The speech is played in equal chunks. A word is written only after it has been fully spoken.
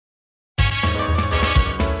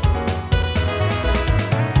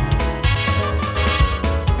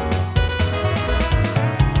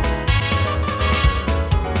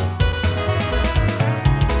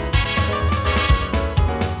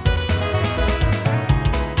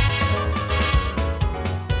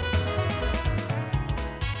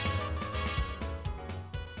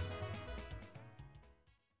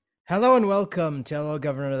Hello and welcome to Hello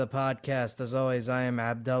Governor of the Podcast. As always, I am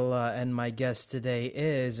Abdullah, and my guest today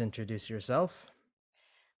is introduce yourself.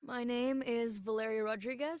 My name is Valeria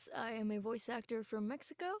Rodriguez. I am a voice actor from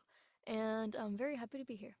Mexico, and I'm very happy to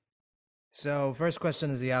be here. So, first question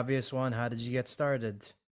is the obvious one. How did you get started?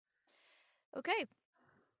 Okay.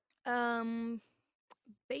 Um,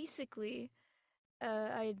 basically, uh,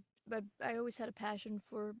 I I always had a passion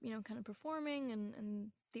for kind of performing and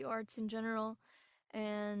the arts in general,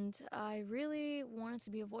 and I really wanted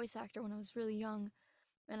to be a voice actor when I was really young.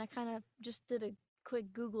 And I kind of just did a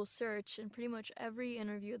quick Google search, and pretty much every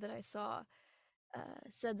interview that I saw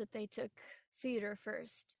said that they took theater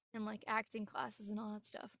first and like acting classes and all that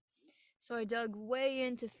stuff. So I dug way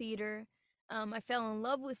into theater. I fell in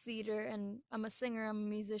love with theater, and I'm a singer, I'm a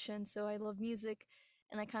musician, so I love music,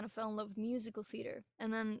 and I kind of fell in love with musical theater.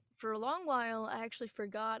 And then for a long while, I actually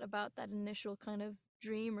forgot about that initial kind of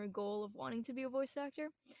dream or goal of wanting to be a voice actor,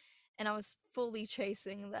 and I was fully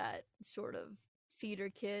chasing that sort of theater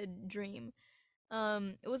kid dream.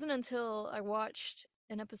 It wasn't until I watched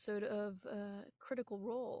an episode of Critical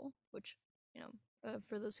Role, which,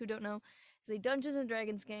 for those who don't know, is a Dungeons and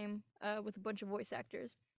Dragons game with a bunch of voice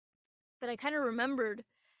actors, that I kind of remembered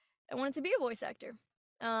I wanted to be a voice actor.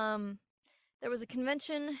 Um, there was a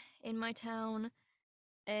convention in my town,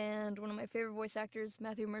 and one of my favorite voice actors,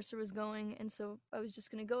 Matthew Mercer, was going, and so I was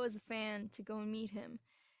just going to go as a fan to go and meet him.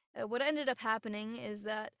 What ended up happening is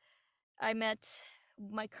that I met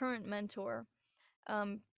my current mentor.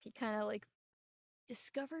 He kind of like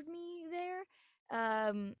discovered me there.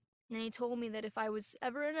 And he told me that if I was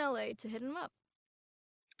ever in LA to hit him up.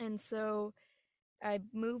 And so I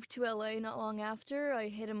moved to LA not long after. I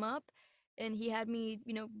hit him up, and he had me,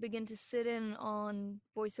 begin to sit in on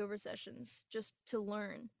voiceover sessions just to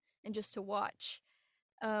learn and just to watch.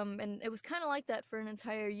 And it was kind of like that for an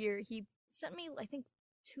entire year. He sent me, I think,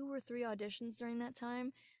 two or three auditions during that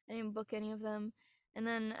time. I didn't book any of them. And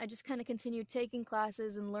then I just kind of continued taking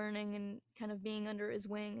classes and learning and kind of being under his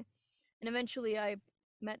wing. And eventually I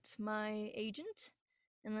met my agent,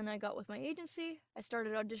 and then I got with my agency. I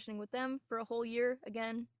started auditioning with them for a whole year.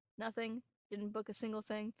 Again, nothing, didn't book a single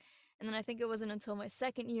thing. And then I think it wasn't until my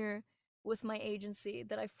second year with my agency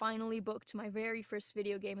that I finally booked my very first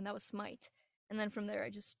video game, and that was Smite. And then from there,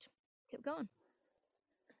 I just kept going.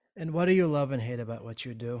 And what do you love and hate about what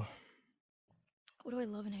you do? What do I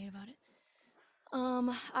love and hate about it?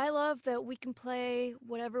 I love that we can play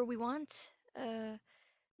whatever we want,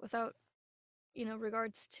 without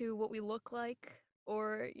regards to what we look like,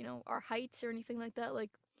 or our heights or anything like that.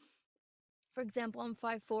 Like, for example, I'm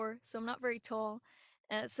 5'4", so I'm not very tall.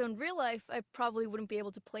 So in real life, I probably wouldn't be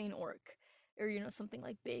able to play an orc or something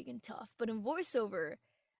like big and tough. But in voiceover,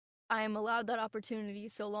 I am allowed that opportunity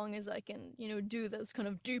so long as I can do those kind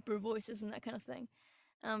of deeper voices and that kind of thing.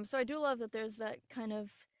 So I do love that there's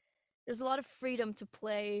a lot of freedom to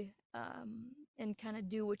play, and kind of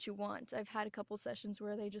do what you want. I've had a couple sessions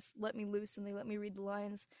where they just let me loose and they let me read the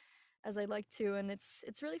lines as I like to, and it's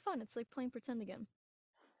really fun. It's like playing pretend again.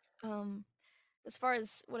 Um, as far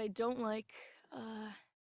as what I don't like, uh,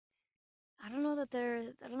 I don't know that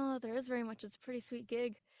there is very much. It's a pretty sweet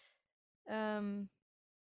gig. Um,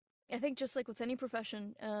 I think just like with any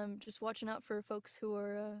profession, just watching out for folks who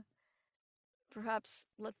are perhaps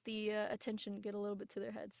let the attention get a little bit to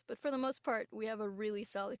their heads. But for the most part, we have a really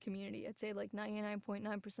solid community. I'd say like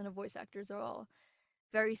 99.9% of voice actors are all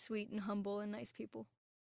very sweet and humble and nice people.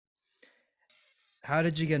 How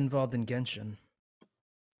did you get involved in Genshin?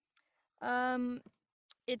 Um,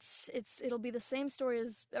 it'll be the same story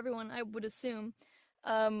as everyone, I would assume.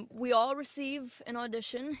 We all receive an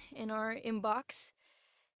audition in our inbox,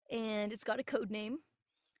 and it's got a code name,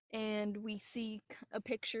 and we see a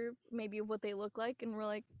picture maybe of what they look like, and we're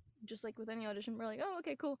like, just like with any audition, we're like, oh,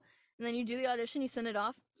 okay, cool. And then you do the audition, you send it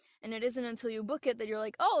off, and it isn't until you book it that you're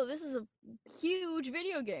like, oh, this is a huge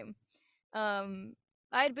video game. Um,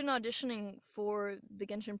 I had been auditioning for the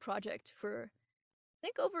Genshin project for I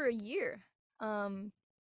think over a year. Um,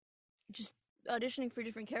 just auditioning for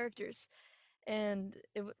different characters, and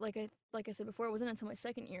like I said before, it wasn't until my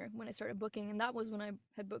second year when I started booking, and that was when I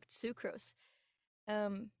had booked Sucrose.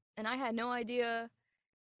 And I had no idea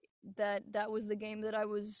that that was the game that I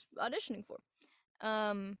was auditioning for.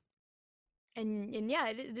 Um, and yeah,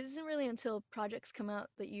 it isn't really until projects come out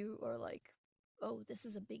that you are like, oh, this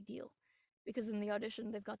is a big deal, because in the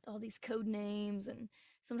audition they've got all these code names, and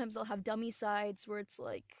sometimes they'll have dummy sides where it's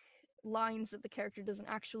like lines that the character doesn't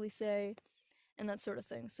actually say, and that sort of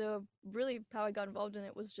thing. So really, how I got involved in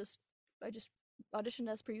it was I just auditioned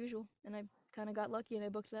as per usual, and I kind of got lucky and I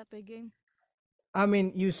booked that big game. I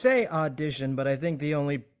mean, you say audition, but I think the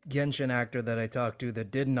only Genshin actor that I talked to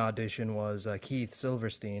that didn't audition was Keith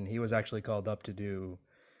Silverstein. He was actually called up to do.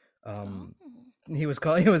 Oh. Um, he was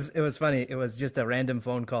called. It was funny. It was just a random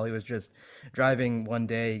phone call. He was just driving one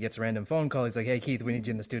day. He gets a random phone call. He's like, "Hey Keith, we need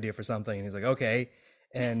you in the studio for something." And he's like, "Okay."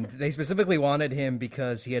 And they specifically wanted him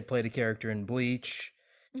because he had played a character in Bleach,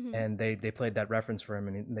 Hmm. and they played that reference for him,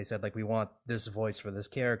 and they said like, "We want this voice for this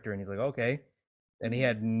character," and he's like, "Okay." And he Hmm.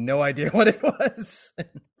 had no idea what it was.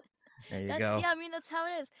 There you That's go. yeah. I mean, that's how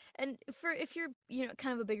it is. And for if you're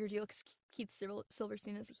kind of a bigger deal, because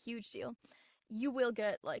Silverstein is a huge deal, you will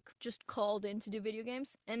get like just called in to do video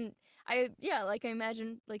games. And like I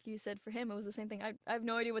imagine, like you said, for him it was the same thing. I have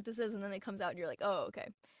no idea what this is, and then it comes out, and you're like, oh, okay.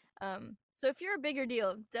 So if you're a bigger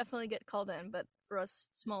deal, definitely get called in. But for us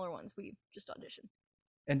smaller ones, we just audition.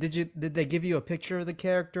 And did they give you a picture of the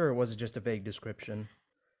character, or was it just a vague description?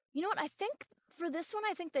 You know what? I think for this one,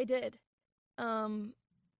 I think they did. Um,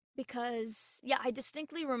 because yeah, I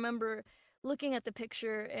distinctly remember looking at the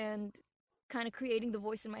picture and kind of creating the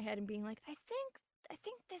voice in my head and being like, I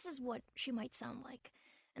think this is what she might sound like,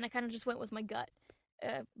 and I kind of just went with my gut,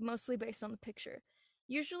 mostly based on the picture.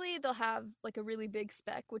 Usually they'll have like a really big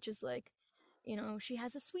spec, which is like, she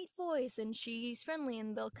has a sweet voice and she's friendly,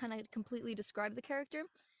 and they'll kind of completely describe the character.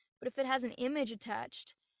 But if it has an image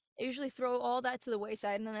attached, I usually throw all that to the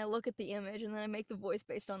wayside, and then I look at the image and then I make the voice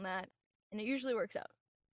based on that, and it usually works out.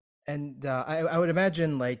 And I would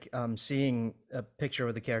imagine like seeing a picture of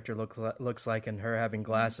what the character looks like, and her having Mm-hmm.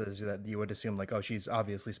 glasses, that you would assume like, oh, she's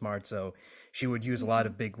obviously smart, so she would use a lot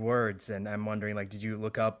Mm-hmm. of big words. And I'm wondering, like, did you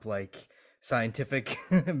look up like scientific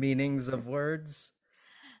meanings of words?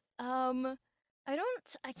 Um, I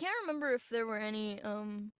can't remember if there were any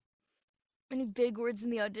big words in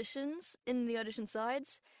the auditions, in the audition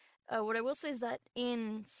sides. What I will say is that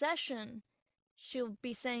in session, she'll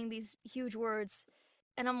be saying these huge words,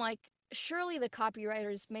 and I'm like, surely the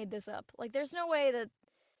copywriters made this up. Like, there's no way that.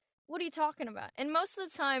 What are you talking about? And most of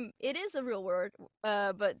the time, it is a real word,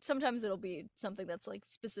 but sometimes it'll be something that's like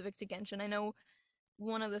specific to Genshin. I know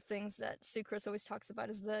one of the things that Sucrose always talks about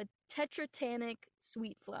is the tetratanic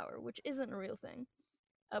sweet flower, which isn't a real thing.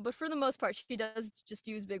 But for the most part, she does just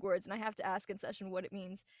use big words, and I have to ask in session what it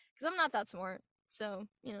means because I'm not that smart. So.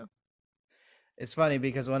 It's funny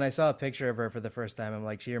because when I saw a picture of her for the first time, I'm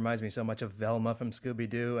like, she reminds me so much of Velma from Scooby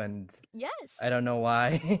Doo, and I Yes, don't know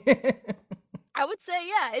why. I would say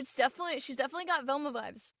yeah. She's definitely got Velma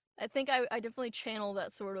vibes. I think I definitely channel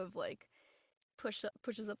that sort of like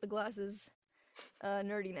pushes up the glasses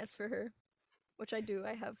nerdiness for her, which I do.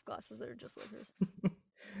 I have glasses that are just like hers.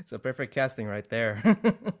 So perfect casting right there.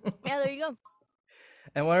 Yeah, there you go.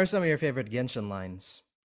 And what are some of your favorite Genshin lines?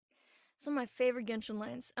 Some of my favorite Genshin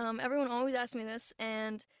lines. Everyone always asks me this,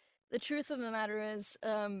 and the truth of the matter is,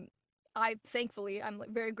 I thankfully I'm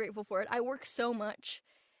like very grateful for it. I work so much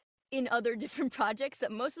in other different projects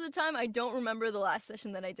that most of the time I don't remember the last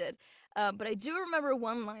session that I did, but I do remember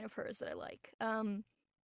one line of hers that I like. And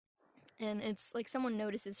it's like someone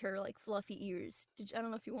notices her like fluffy ears. I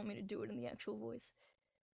don't know if you want me to do it in the actual voice.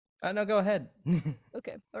 No, go ahead.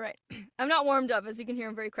 Okay, all right. I'm not warmed up, as you can hear.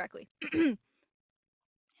 I'm very crackly. I'm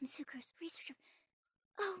Sucrose, researcher.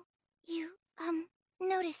 Oh, you,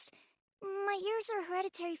 noticed. My ears are a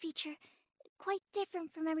hereditary feature, quite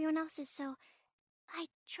different from everyone else's, so I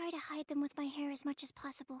try to hide them with my hair as much as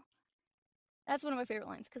possible. That's one of my favorite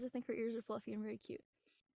lines, because I think her ears are fluffy and very cute.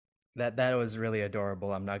 That was really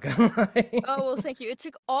adorable. I'm not gonna lie. Oh, well, thank you. It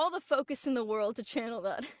took all the focus in the world to channel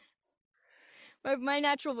that. My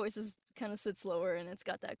natural voice is kind of sits lower and it's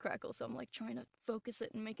got that crackle, so I'm like trying to focus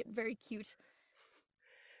it and make it very cute.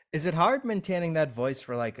 Is it hard maintaining that voice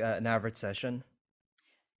for like an average session?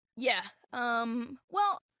 Yeah.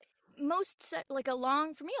 Well, like a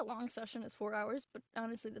long for me a long session is 4 hours, but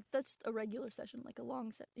honestly that's a regular session, like a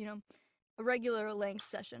long set, a regular length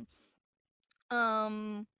session.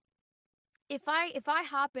 Um, if I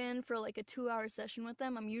hop in for like a 2 hour session with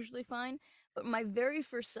them, I'm usually fine. But my very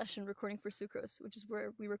first session recording for Sucrose, which is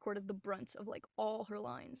where we recorded the brunt of like all her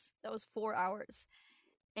lines, that was 4 hours,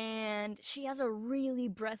 and she has a really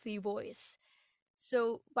breathy voice.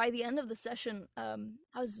 So by the end of the session, I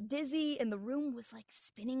was dizzy and the room was like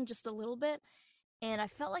spinning just a little bit, and I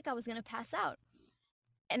felt like I was gonna pass out.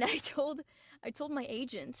 And I told my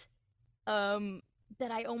agent um,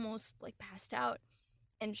 that I almost like passed out,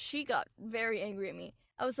 and she got very angry at me.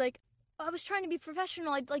 I was like, I was trying to be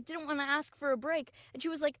professional. I like didn't want to ask for a break, and she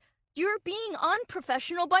was like, "You're being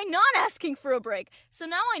unprofessional by not asking for a break." So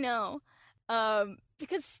now I know,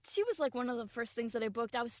 because she was like one of the first things that I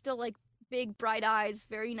booked. I was still like big bright eyes,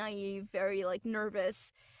 very naive, very like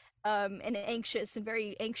nervous. and anxious and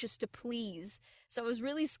very anxious to please. So I was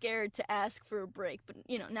really scared to ask for a break, but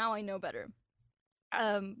now I know better.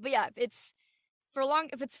 But yeah, if it's for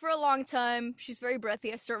a long time, she's very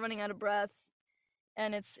breathy. I start running out of breath,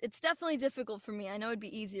 and it's definitely difficult for me. I know it'd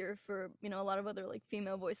be easier for a lot of other like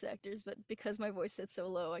female voice actors, but because my voice sits so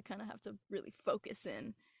low, I kind of have to really focus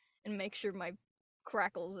in and make sure my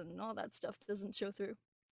crackles and all that stuff doesn't show through.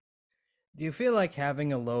 Do you feel like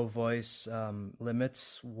having a low voice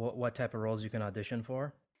limits what type of roles you can audition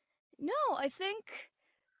for? No,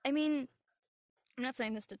 I mean, I'm not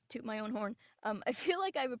saying this to toot my own horn. I feel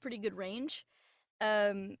like I have a pretty good range.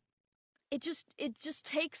 Um, it just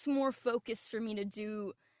takes more focus for me to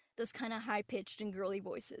do those kind of high pitched and girly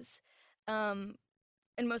voices. Um,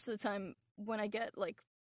 and most of the time, when I get like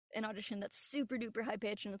an audition that's super duper high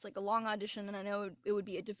pitched and it's like a long audition, and I know it would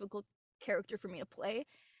be a difficult character for me to play,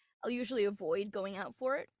 I'll usually avoid going out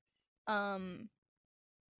for it. Um,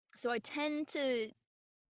 so I tend to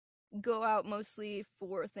go out mostly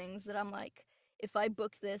for things that I'm like, if I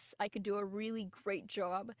book this, I could do a really great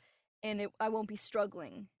job, and I won't be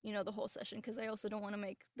struggling, the whole session, because I also don't want to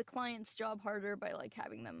make the client's job harder by like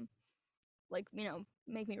having them like,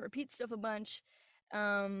 make me repeat stuff a bunch.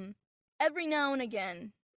 Um, every now and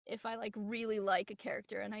again, if I like really like a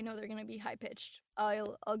character and I know they're gonna be high pitched,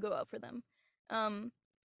 I'll go out for them. Um,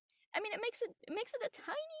 I mean, it makes it a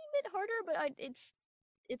tiny bit harder, but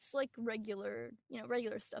it's like regular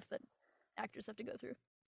stuff that actors have to go through.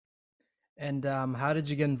 And how did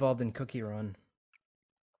you get involved in Cookie Run?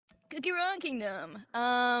 Cookie Run Kingdom.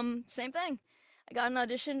 Same thing. I got an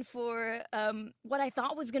audition for what I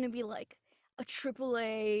thought was gonna be like a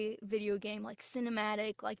AAA video game, like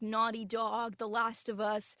cinematic, like Naughty Dog, The Last of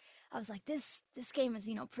Us. I was like, this game is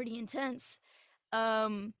pretty intense.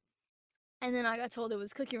 Um, and then I got told it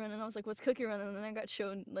was Cookie Run, and I was like, what's Cookie Run? And then I got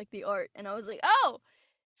shown like the art, and I was like, oh,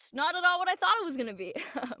 it's not at all what I thought it was gonna be.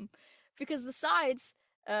 Because the sides,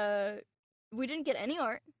 we didn't get any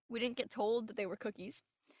art. We didn't get told that they were cookies.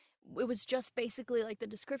 It was just basically like the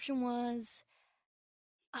description was.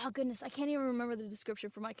 Oh goodness, I can't even remember the description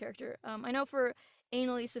for my character. I know for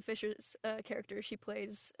Annalisa Fisher's character, she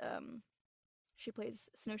plays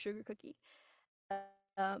Snow Sugar Cookie.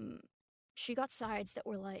 Um, she got sides that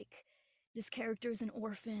were like, this character is an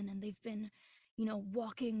orphan and they've been,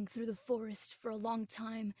 walking through the forest for a long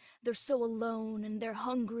time. They're so alone and they're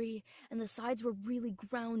hungry, and the sides were really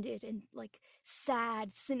grounded and like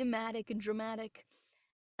sad, cinematic, and dramatic.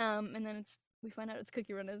 And then we find out it's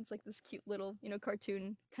Cookie Run, and it's like this cute little,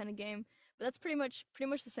 cartoon kind of game. But that's pretty much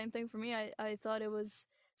the same thing for me. I thought it was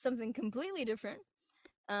something completely different.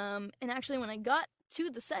 And actually, when I got to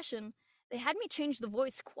the session, they had me change the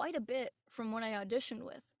voice quite a bit from what I auditioned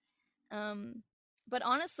with. Um, but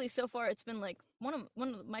honestly, so far it's been like one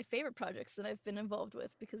of my favorite projects that I've been involved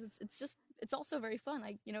with, because it's also very fun.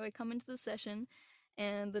 I come into the session,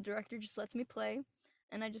 and the director just lets me play,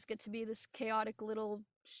 and I just get to be this chaotic little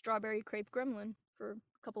strawberry crepe gremlin for a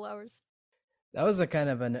couple hours. That was a kind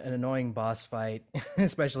of an annoying boss fight,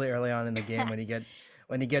 especially early on in the game when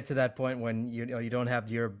you get to that point when you don't have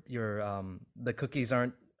your the cookies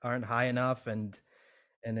aren't high enough, and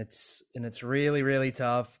it's really really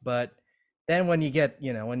tough. But then when you get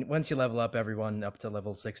once you level up everyone up to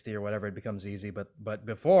level 60 or whatever, it becomes easy. But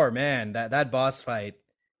before, man, that boss fight,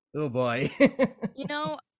 oh boy.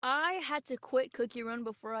 I had to quit Cookie Run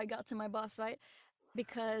before I got to my boss fight,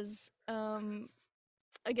 because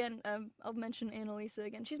again, I'll mention Annalisa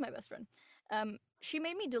again. She's my best friend. She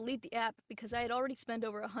made me delete the app because I had already spent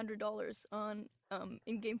over $100 on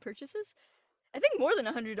in-game purchases. I think more than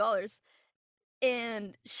 $100.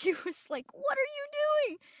 And she was like, "What are you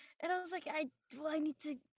doing?" And I was like, I need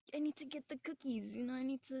to get the cookies. I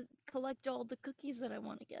need to collect all the cookies that I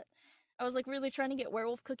want to get. I was like really trying to get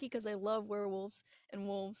werewolf cookie because I love werewolves and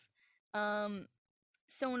wolves. Um,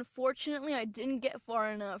 so unfortunately, I didn't get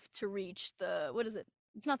far enough to reach what is it?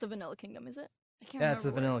 It's not the Vanilla Kingdom, is it? I can't Yeah, it's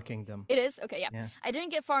remember the Vanilla Kingdom. it is. Okay, yeah. Yeah. I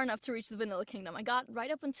didn't get far enough to reach the Vanilla Kingdom. I got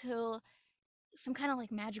right up until some kind of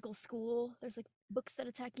like magical school. There's like books that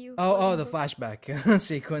attack you. Oh, the flashback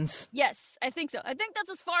sequence. Yes, I think so. I think that's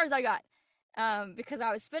as far as I got. Because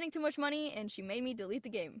I was spending too much money and she made me delete the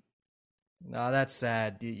game. No, that's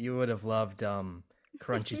sad. You would have loved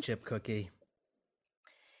Crunchy Chip Cookie.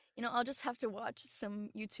 I'll just have to watch some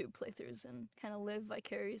YouTube playthroughs and kind of live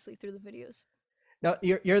vicariously through the videos. No,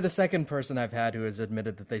 you're the second person I've had who has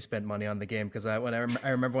admitted that they spent money on the game, because I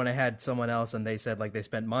remember when I had someone else and they said like they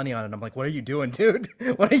spent money on it. I'm like, what are you doing, dude?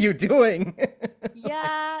 What are you doing?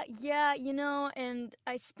 Yeah, and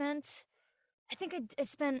I think I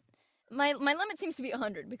spent my limit seems to be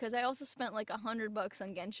 100, because I also spent like $100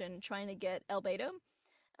 on Genshin trying to get El Beto.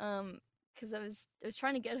 because I was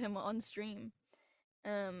trying to get him on stream.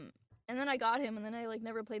 And then I got him, and then I like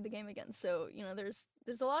never played the game again. So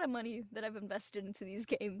there's a lot of money that I've invested into these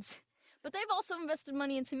games, but they've also invested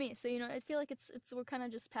money into me. So I feel like it's we're kind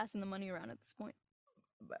of just passing the money around at this point.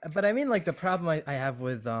 But I mean, like the problem I have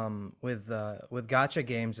with gacha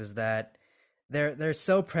games is that they're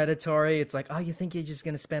so predatory. It's like, oh, you think you're just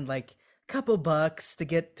gonna spend like a couple bucks to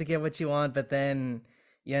get what you want, but then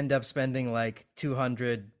you end up spending like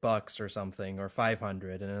 $200 or something, or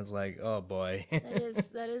 500, and it's like, oh boy.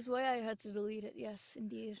 That is why I had to delete it. Yes,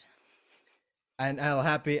 indeed. And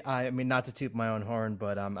I mean, not to toot my own horn,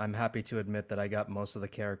 but I'm happy to admit that I got most of the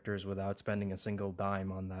characters without spending a single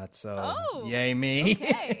dime on that. So, Oh, yay me.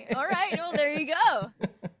 okay. All right. Well, there you go.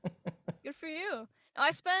 Good for you.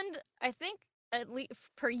 I spend, I think, at least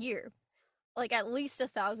per year, like at least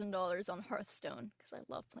 $1,000 on Hearthstone because I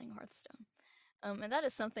love playing Hearthstone. And that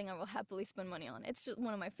is something I will happily spend money on. It's just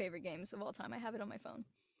one of my favorite games of all time. I have it on my phone.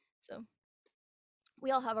 So, we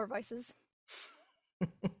all have our vices.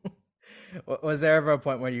 Was there ever a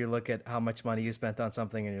point where you look at how much money you spent on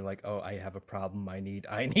something and you're like, "Oh, I have a problem. I need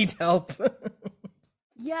help."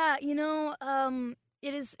 Yeah,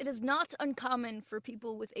 it is not uncommon for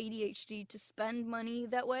people with ADHD to spend money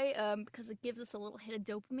that way, because it gives us a little hit of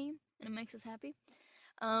dopamine and it makes us happy.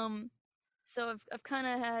 So I've kind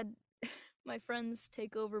of had my friends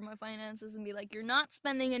take over my finances and be like, "You're not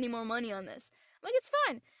spending any more money on this." I'm like, "It's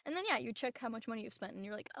fine." And then you check how much money you've spent and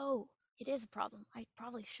you're like, "Oh, it is a problem. I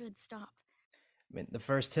probably should stop." I mean, the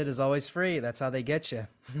first hit is always free. That's how they get you.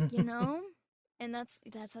 And that's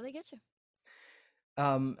how they get you.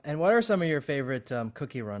 And what are some of your favorite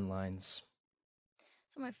Cookie Run lines?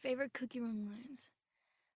 So my favorite Cookie Run lines.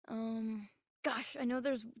 Gosh, I know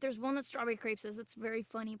there's one that Strawberry Crepe says. It's very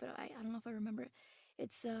funny, but I don't know if I remember it.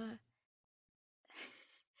 It's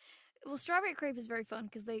well, Strawberry Crepe is very fun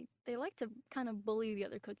because they like to kind of bully the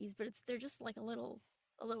other cookies, but they're just like a little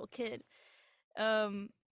kid.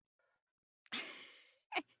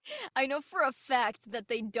 I know for a fact that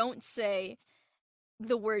they don't say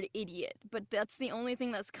the word idiot, but that's the only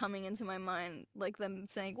thing that's coming into my mind, like them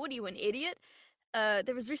saying, "What are you, an idiot?"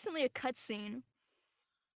 There was recently a cutscene,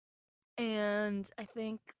 and I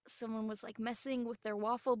think someone was like messing with their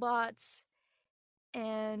waffle bots,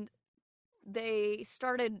 and they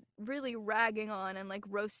started really ragging on and like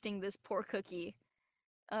roasting this poor cookie.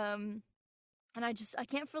 And I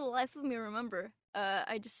can't for the life of me remember.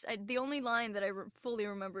 The only line that I fully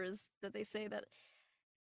remember is that they say that.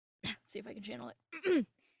 Let's see if I can channel it.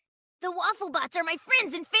 "The waffle bots are my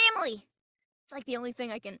friends and family." It's like the only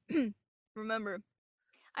thing I can remember.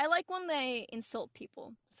 I like when they insult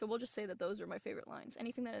people, so we'll just say that those are my favorite lines.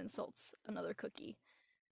 Anything that insults another cookie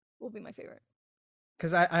will be my favorite.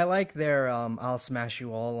 Because I like their "I'll smash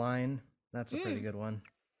you all" line. That's a pretty good one.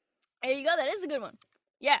 There you go. That is a good one.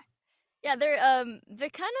 Yeah. Yeah, they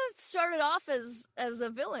kind of started off as a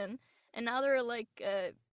villain, and now they're like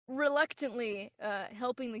reluctantly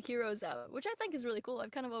helping the heroes out, which I think is really cool.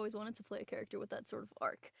 I've kind of always wanted to play a character with that sort of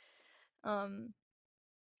arc. Kind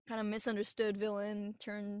of misunderstood villain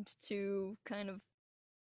turned to kind of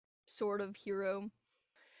sort of hero.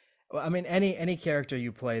 Well, I mean, any character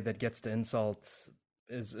you play that gets to insult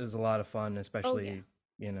is a lot of fun, especially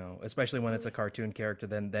especially when it's a cartoon character.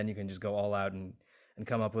 Then you can just go all out and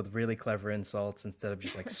come up with really clever insults instead of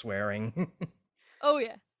just like swearing. Oh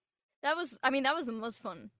yeah, that was the most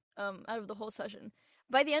fun out of the whole session.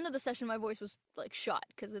 By the end of the session, my voice was like shot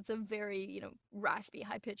because it's a very raspy,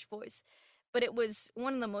 high pitched voice. But it was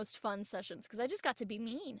one of the most fun sessions because I just got to be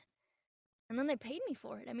mean, and then they paid me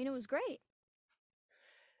for it. I mean, it was great.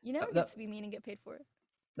 You never get to be mean and get paid for it.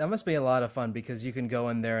 That must be a lot of fun because you can go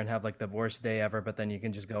in there and have like the worst day ever, but then you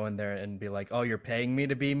can just go in there and be like, "Oh, you're paying me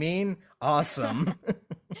to be mean? Awesome."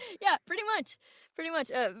 Yeah, pretty much.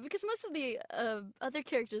 Because most of the other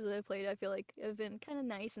characters that I played, I feel like have been kind of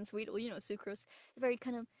nice and sweet. Well, Sucrose, very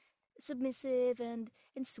kind of submissive and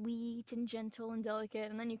sweet and gentle and delicate,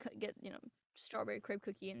 and then you get Strawberry Crepe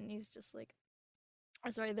Cookie, and he's just like,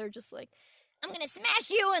 they're just like, "I'm gonna smash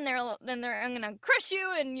you," and I'm gonna crush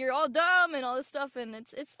you, and you're all dumb and all this stuff, and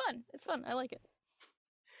it's fun. It's fun. I like it.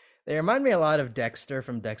 They remind me a lot of Dexter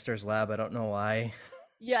from Dexter's Lab. I don't know why.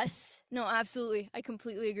 Yes. No, absolutely. I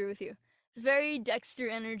completely agree with you. It's very Dexter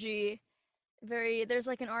energy. There's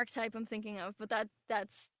like an archetype I'm thinking of, but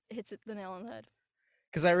that's hits it the nail on the head.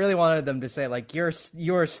 Because I really wanted them to say like, you're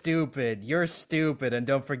stupid, and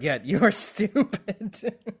don't forget, you're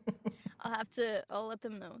stupid." I'll let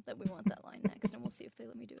them know that we want that line next, and we'll see if they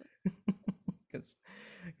let me do it.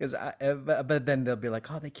 Because but then they'll be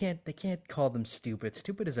like, oh, they can't call them stupid.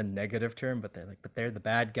 Stupid is a negative term, but they're like, but they're the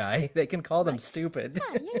bad guy. They can call them Right. stupid.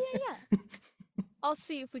 Yeah. I'll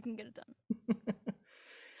see if we can get it done.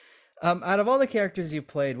 Out of all the characters you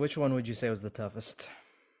played, which one would you say was the toughest?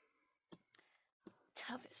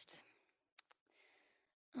 Toughest.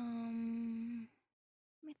 Let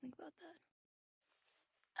me think about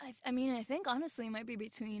that. I mean, I think honestly it might be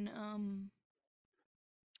between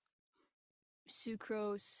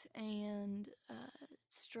Sucrose and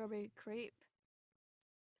Strawberry Crepe.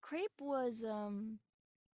 Crepe was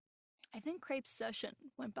I think Crepe's session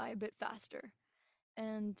went by a bit faster,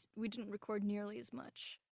 and we didn't record nearly as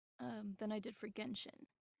much than I did for Genshin.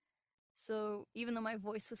 So even though my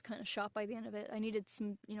voice was kind of shot by the end of it, I needed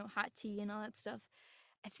some, hot tea and all that stuff.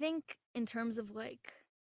 I think in terms of like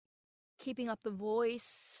keeping up the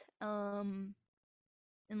voice, and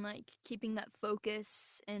like keeping that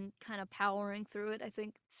focus and kind of powering through it, I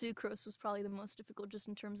think Sucrose was probably the most difficult just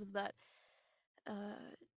in terms of that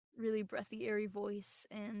uh, really breathy, airy voice.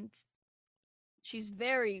 And she's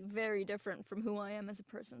very, very different from who I am as a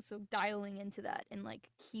person. So dialing into that and like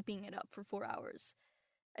keeping it up for 4 hours,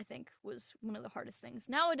 I think was one of the hardest things.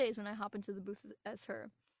 Nowadays, when I hop into the booth as her,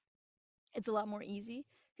 it's a lot more easy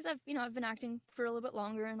because I've been acting for a little bit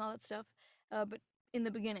longer and all that stuff. But in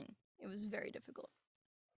the beginning, it was very difficult.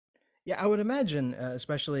 Yeah, I would imagine,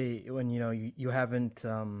 especially when you haven't.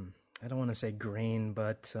 I don't want to say green,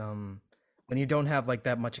 but when you don't have like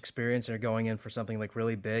that much experience and you're going in for something like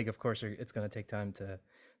really big, of course it's going to take time to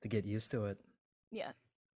get used to it. Yeah,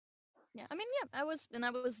 yeah. I mean, yeah, I was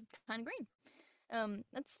kind of green.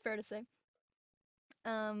 That's fair to say.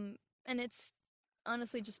 And it's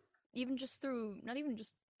honestly just through not even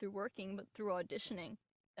just through working, but through auditioning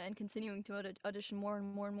and continuing to audition more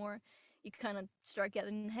and more and more, you kind of start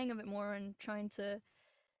getting the hang of it more and trying to.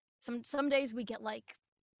 Some days we get like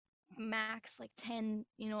max like 10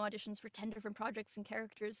 auditions for 10 different projects and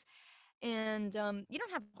characters, and you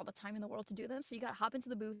don't have all the time in the world to do them, so you got to hop into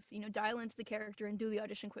the booth, dial into the character and do the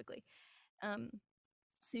audition quickly, um,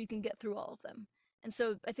 so you can get through all of them. And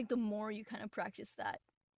so I think the more you kind of practice that,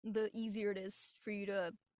 the easier it is for you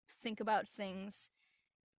to think about things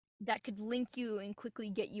that could link you and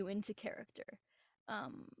quickly get you into character.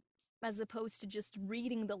 Um, as opposed to just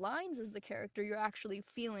reading the lines as the character, you're actually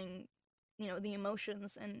feeling, the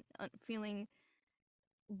emotions and feeling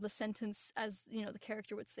the sentence as, the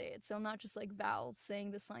character would say it. So I'm not just like Val saying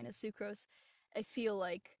this line as Sucrose. I feel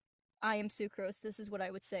like I am Sucrose. This is what I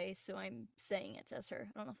would say, so I'm saying it as her.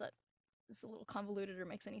 I don't know if that is a little convoluted or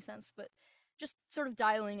makes any sense, but just sort of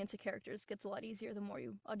dialing into characters gets a lot easier the more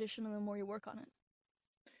you audition and the more you work on it.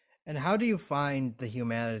 And how do you find the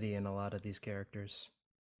humanity in a lot of these characters?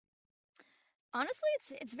 Honestly,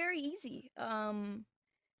 it's very easy. I'm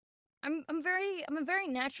a very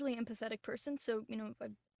naturally empathetic person, so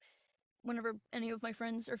whenever any of my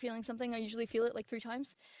friends are feeling something, I usually feel it like 3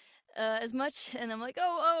 times as much, and I'm like,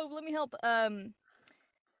 oh, let me help.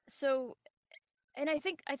 So, and I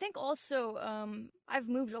think also I've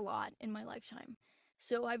moved a lot in my lifetime,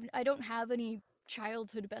 so I don't have any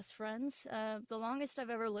childhood best friends. The longest I've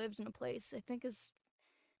ever lived in a place, I think, has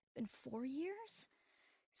been 4 years.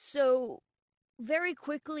 So very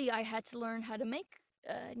quickly, I had to learn how to make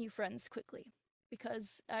new friends quickly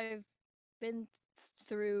because I've been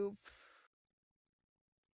through,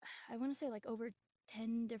 I want to say, like over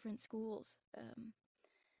 10 different schools.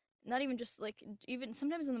 Not even just like, even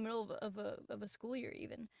sometimes in the middle of a school year,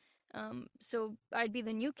 even. So I'd be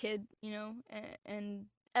the new kid, and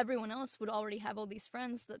everyone else would already have all these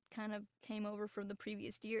friends that kind of came over from the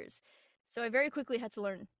previous years. So I very quickly had to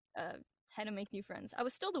learn how to make new friends. I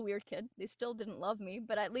was still the weird kid. They still didn't love me,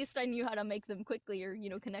 but at least I knew how to make them quickly or,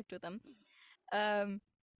 connect with them. Um,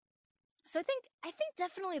 so I think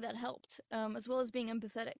definitely that helped, as well as being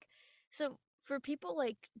empathetic. So for people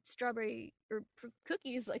like strawberry or for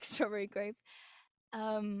cookies like strawberry grape,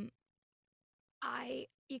 um, I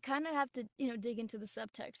you kind of have to dig into the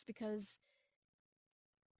subtext because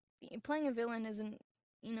playing a villain isn't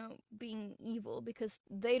being evil because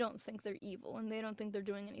they don't think they're evil and they don't think they're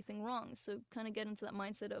doing anything wrong. So kind of get into that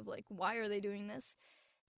mindset of like, why are they doing this,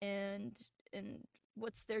 and and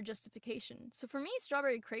what's their justification. So for me,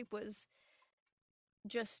 strawberry crepe was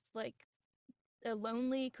just like a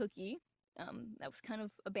lonely cookie that was kind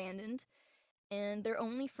of abandoned, and their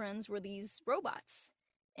only friends were these robots.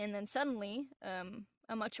 And then suddenly,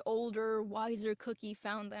 a much older, wiser cookie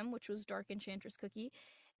found them, which was Dark Enchantress Cookie,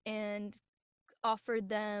 and offered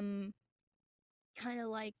them kind of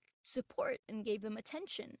like support and gave them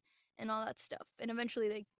attention and all that stuff. And eventually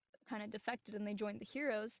they kind of defected and they joined the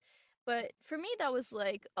heroes. But for me, that was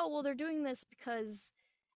like, oh, well, they're doing this because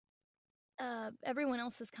everyone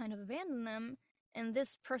else has kind of abandoned them, and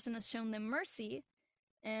this person has shown them mercy,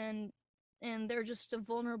 and they're just a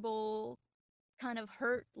vulnerable, kind of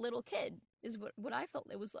hurt little kid, is what I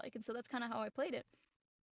felt it was like, and so that's kind of how I played it.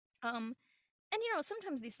 And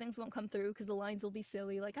sometimes these things won't come through because the lines will be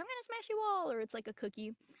silly, like "I'm gonna smash you all," or it's like a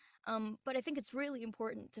cookie. But I think it's really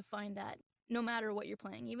important to find that no matter what you're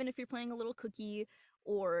playing, even if you're playing a little cookie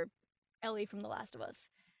or Ellie from The Last of Us.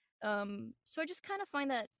 So I just kind of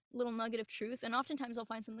find that little nugget of truth, and oftentimes I'll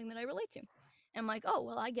find something that I relate to. And I'm like, oh,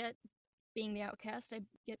 well, I get being the outcast, I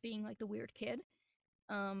get being like the weird kid.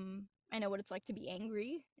 I know what it's like to be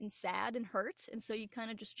angry and sad and hurt, and so you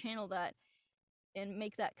kind of just channel that and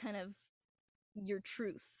make that kind of your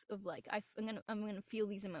truth of like I'm gonna feel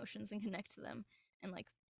these emotions and connect to them, and like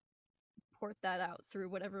port that out through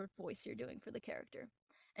whatever voice you're doing for the character.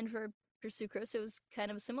 And for Sucrose, it was kind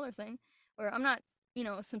of a similar thing, where I'm not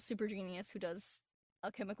some super genius who does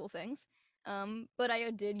alchemical things, but I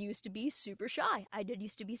did used to be super shy. I did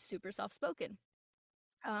used to be super soft spoken,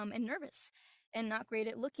 and nervous, and not great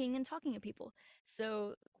at looking and talking to people.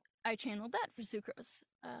 So I channeled that for Sucrose.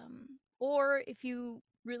 Or if you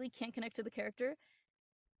really can't connect to the character,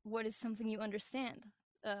 what is something you understand?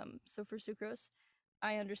 So for Sucrose,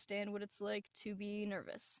 I understand what it's like to be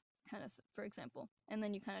nervous, kind of, for example. And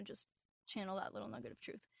then you kind of just channel that little nugget of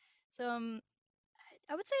truth. So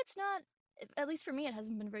I would say it's not, at least for me, it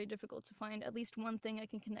hasn't been very difficult to find at least one thing I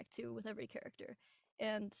can connect to with every character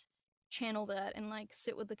and channel that and like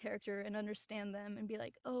sit with the character and understand them and be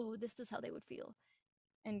like, oh, this is how they would feel,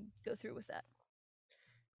 and go through with that.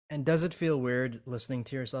 And does it feel weird listening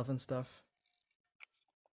to yourself and stuff?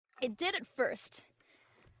 It did at first.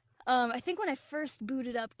 I think when I first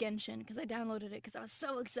booted up Genshin, because I downloaded it because I was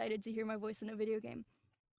so excited to hear my voice in a video game,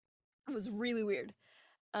 it was really weird.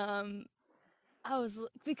 Because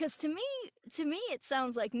to me it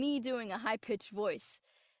sounds like me doing a high pitched voice.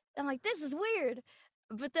 I'm like, this is weird.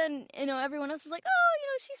 But then everyone else is like,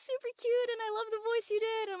 oh, she's super cute and I love the voice you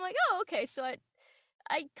did. And I'm like, oh, okay, so I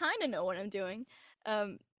kind of know what I'm doing.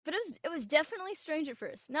 But it was definitely strange at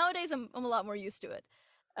first. Nowadays I'm a lot more used to it.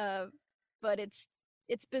 But it's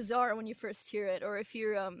bizarre when you first hear it, or if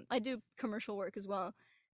you're I do commercial work as well.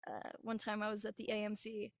 One time I was at the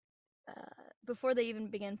AMC before they even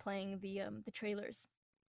began playing the trailers,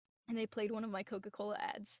 and they played one of my Coca-Cola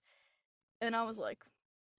ads, and I was like,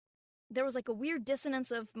 there was like a weird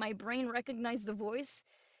dissonance of my brain recognized the voice,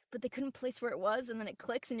 but they couldn't place where it was, and then it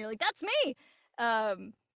clicks, and you're like, that's me.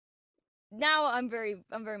 Now I'm very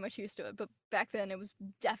much used to it, but back then it was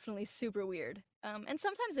definitely super weird. And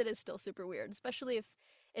sometimes it is still super weird, especially if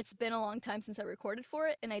it's been a long time since I recorded for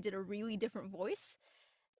it and I did a really different voice.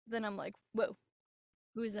 Then I'm like, whoa,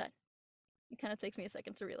 who is that? It kind of takes me a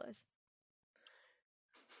second to realize.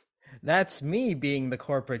 That's me being the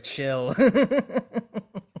corporate chill.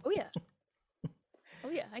 Oh yeah. Oh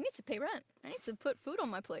yeah, I need to pay rent. I need to put food on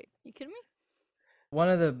my plate. You kidding me? One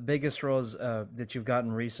of the biggest roles that you've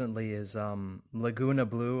gotten recently is Laguna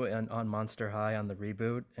Blue on Monster High on the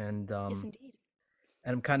reboot, and Yes, indeed.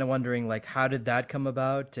 and I'm kind of wondering, like, how did that come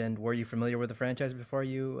about, and were you familiar with the franchise before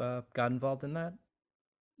you got involved in that?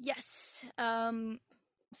 Yes.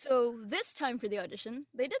 So this time for the audition,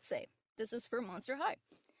 they did say this is for Monster High.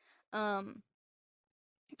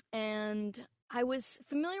 And I was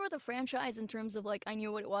familiar with the franchise in terms of like I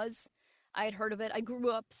knew what it was. I had heard of it. I grew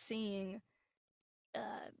up seeing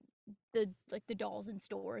the dolls in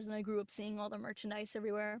stores, and I grew up seeing all the merchandise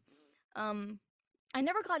everywhere. I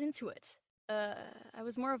never got into it. I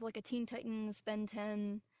was more of like a Teen Titans, Ben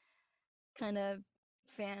 10 kind of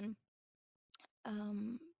fan.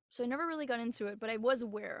 So I never really got into it, but I was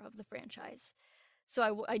aware of the franchise.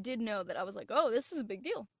 So I did know that I was like, oh, this is a big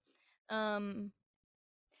deal.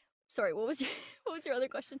 Sorry, what was your other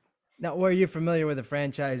question? Now, were you familiar with the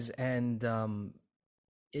franchise, and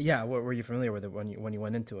yeah, were you familiar with it when you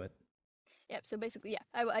went into it? Yeah, so basically, yeah,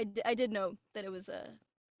 I did know that it was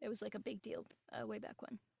like a big deal way back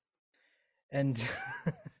when. And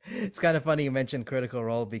it's kind of funny you mentioned Critical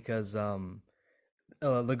Role because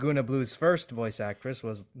Laguna Blue's first voice actress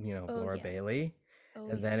was Laura Bailey,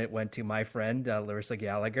 and then it went to my friend Larissa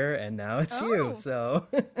Gallagher, and now it's you. So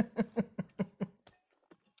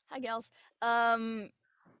hi, gals.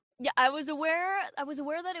 Yeah, I was aware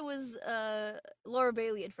that it was Laura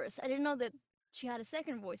Bailey at first. I didn't know that she had a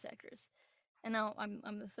second voice actress, and now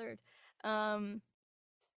I'm the third.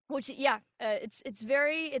 Which it's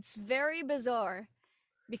very bizarre,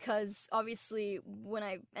 because obviously when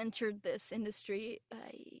I entered this industry,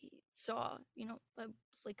 I saw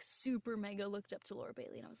like super mega looked up to Laura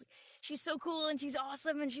Bailey, and I was like, she's so cool and she's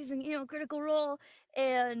awesome and she's in Critical Role,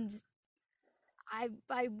 and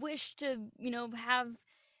I wish to, have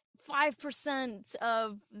 5%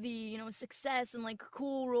 of the, success and like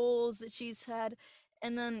cool roles that she's had.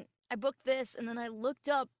 And then I booked this, and then I looked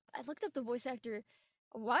up the voice actor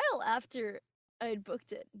a while after I had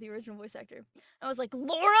booked it, the original voice actor. I was like,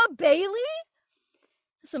 Laura Bailey?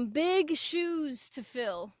 Some big shoes to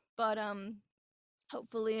fill, but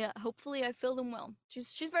hopefully I fill them well.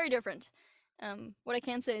 She's very different. What I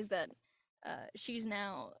can say is that she's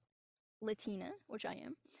now Latina, which I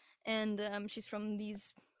am, and she's from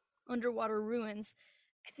these underwater ruins.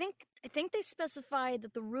 I think they specified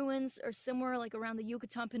that the ruins are somewhere like around the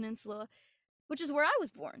Yucatan Peninsula, which is where I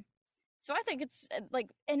was born. So I think it's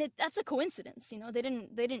that's a coincidence. They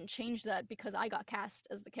didn't change that because I got cast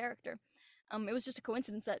as the character. It was just a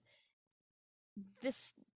coincidence that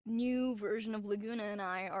this new version of Laguna and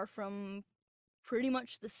I are from pretty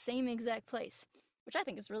much the same exact place, which I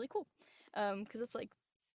think is really cool. Because it's like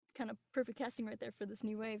kind of perfect casting right there for this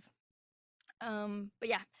new wave. But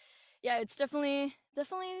yeah, it's definitely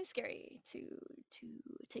scary to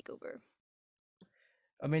take over.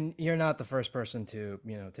 I mean, you're not the first person to,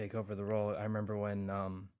 take over the role. I remember when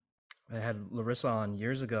I had Larissa on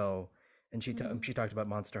years ago, and Mm-hmm. she talked about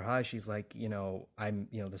Monster High. She's like, I'm,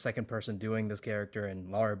 the second person doing this character,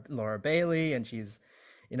 and Laura Bailey, and she's,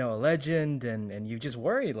 a legend, and you just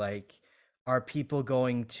worry like, are people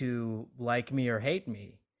going to like me or hate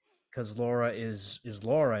me? Because Laura is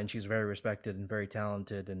Laura, and she's very respected and very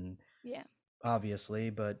talented, and Yeah.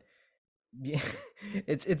 obviously, but yeah,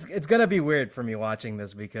 it's gonna be weird for me watching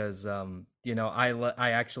this because I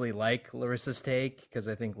actually like Larissa's take because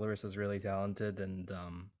I think Larissa's really talented, and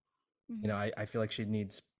Mm-hmm. I feel like she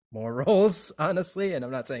needs more roles, honestly. And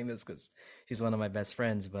I'm not saying this because she's one of my best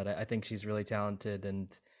friends, but I think she's really talented, and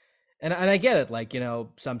I get it. Like,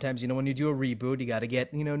 sometimes, when you do a reboot, you got to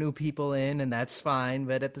get, new people in, and that's fine.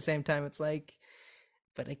 But at the same time, it's like,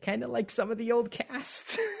 but I kind of like some of the old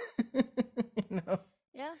cast, you know.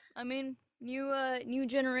 Yeah. I mean, new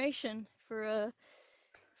generation for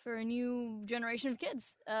a new generation of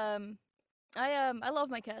kids. I love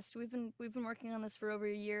my cast. We've been working on this for over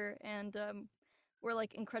a year, and we're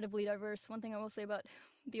like incredibly diverse. One thing I will say about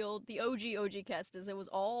the OG cast is it was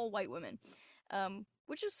all white women,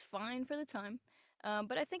 which is fine for the time.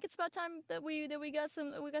 But I think it's about time that we got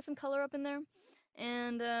some color up in there,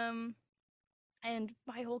 and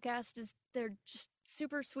my whole cast is they're just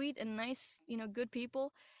super sweet and nice, good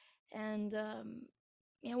people, and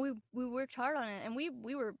we worked hard on it, and we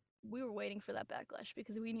were waiting for that backlash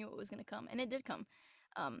because we knew it was going to come, and it did come,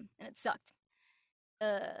 and it sucked.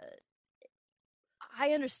 Uh,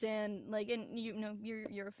 I understand, like, and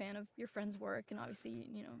you're a fan of your friend's work, and obviously,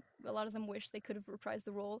 a lot of them wish they could have reprised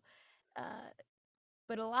the role, uh,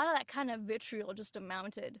 but a lot of that kind of vitriol just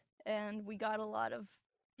amounted, and we got a lot of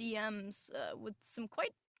DMs with some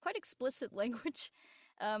quite explicit language.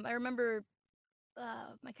 I remember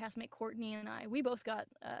my castmate Courtney and we both got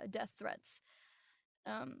death threats,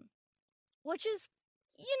 um, which is,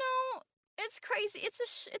 you know, it's crazy.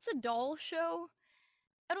 It's a doll show.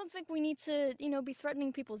 I don't think we need to, be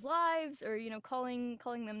threatening people's lives or, calling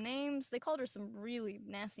them names. They called her some really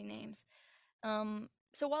nasty names.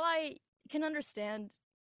 So while I can understand,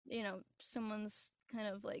 someone's kind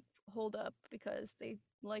of like hold up because they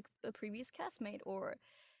like a previous castmate or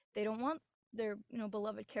they don't want their,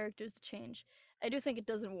 beloved characters to change, I do think it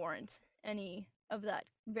doesn't warrant any of that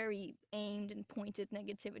very aimed and pointed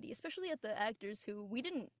negativity, especially at the actors who we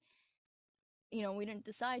didn't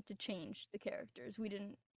decide to change the characters. We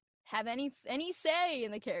didn't have any say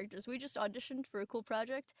in the characters. We just auditioned for a cool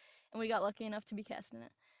project, and we got lucky enough to be cast in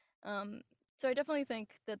it. Um, so I definitely think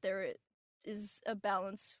that there is a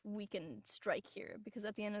balance we can strike here because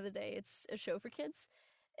at the end of the day, it's a show for kids,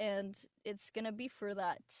 and it's gonna be for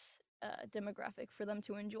that demographic for them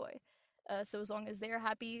to enjoy. So as long as they're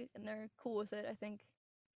happy and they're cool with it, I think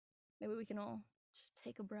maybe we can all just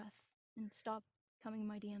take a breath and stop coming in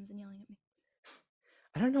my DMs and yelling at me.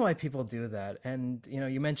 I don't know why people do that. And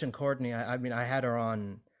you mentioned Courtney. I mean, I had her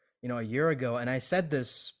on, a year ago, and I said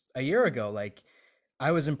this a year ago. Like,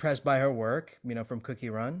 I was impressed by her work, from Cookie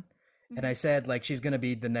Run, and Mm-hmm. I said like she's gonna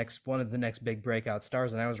be the next one of the next big breakout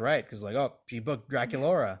stars, and I was right because like, oh, she booked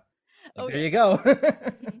Draculaura. Like, Oh there yeah. you go.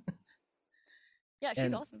 Mm-hmm. Yeah,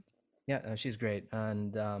 she's And awesome. yeah, she's great,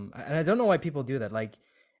 and I don't know why people do that. Like,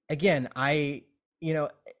 again,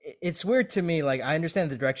 it's weird to me. Like, I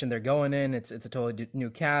understand the direction they're going in. It's a totally new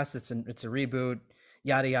cast. It's a reboot,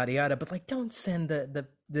 yada yada yada. But like, don't send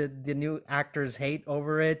the new actors hate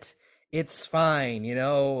over it. It's fine,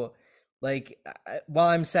 Like, while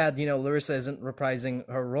I'm sad, Larissa isn't reprising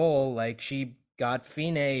her role. Like, she got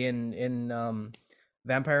Fine in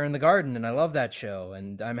Vampire in the Garden, and I love that show,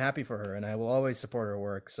 and I'm happy for her, and I will always support her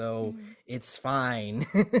work. So Mhm. it's fine.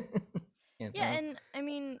 you Yeah, know. and I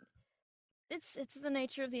mean, it's the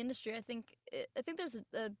nature of the industry. I think there's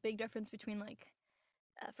a big difference between like,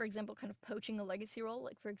 for example, kind of poaching a legacy role.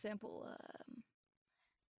 Like for example,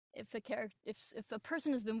 if a character, if a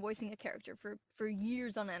person has been voicing a character for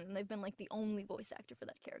years on end, and they've been like the only voice actor for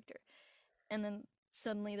that character, and then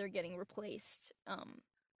suddenly they're getting replaced.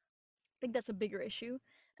 I think that's a bigger issue,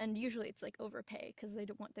 and usually it's like overpay because they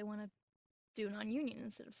want to do non-union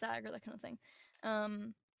instead of SAG or that kind of thing.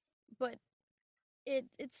 But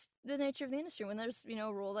it's the nature of the industry. When there's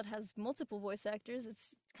a role that has multiple voice actors,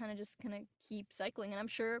 it's kind of keep cycling. And I'm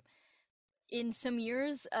sure in some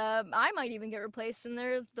years, I might even get replaced, and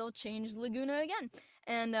they'll change Laguna again.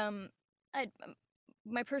 And I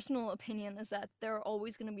my personal opinion is that there are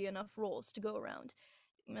always going to be enough roles to go around.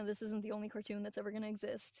 This isn't the only cartoon that's ever going to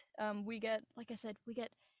exist. We get, like I said, we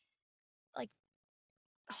get like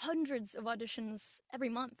hundreds of auditions every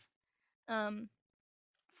month. Um,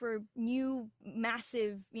 for new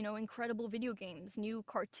massive, incredible video games, new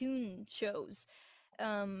cartoon shows,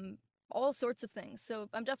 um, all sorts of things. So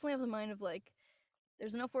I'm definitely of the mind of like,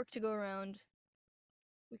 there's enough work to go around.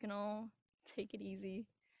 We can all take it easy.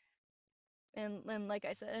 And like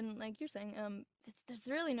I said, and like you're saying, there's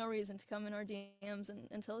really no reason to come in our DMs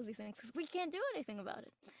and tell us these things because we can't do anything about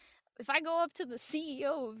it. If I go up to the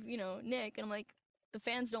CEO of, Nick, and I'm like, the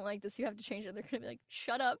fans don't like this, you have to change it, they're gonna be like,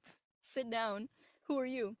 shut up, sit down, who are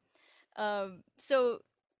you? So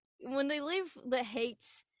when they leave the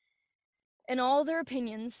hate and all their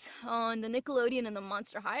opinions on the Nickelodeon and the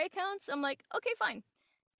Monster High accounts, I'm like, okay, fine.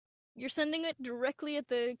 You're sending it directly at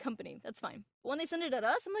the company. That's fine. But when they send it at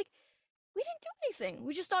us, I'm like, we didn't do anything.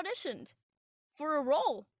 We just auditioned for a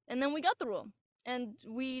role, and then we got the role. And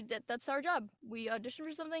that's our job. We auditioned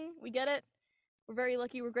for something, we get it. We're very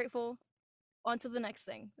lucky, we're grateful. On to the next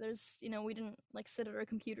thing. We didn't like sit at our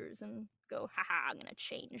computers and go, haha, I'm gonna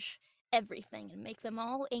change everything and make them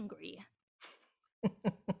all angry.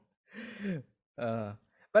 uh,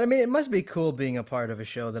 but I mean, it must be cool being a part of a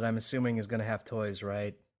show that I'm assuming is going to have toys,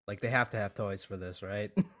 right? Like they have to have toys for this,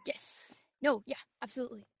 right? Yes. No, yeah,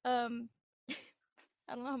 absolutely.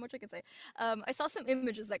 I don't know how much I can say. I saw some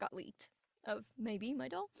images that got leaked of maybe my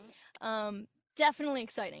doll. Definitely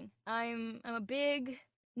exciting. I'm a big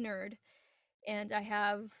nerd, and I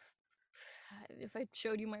have. If I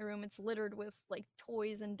showed you my room, it's littered with like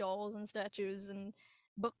toys and dolls and statues and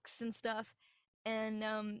books and stuff. And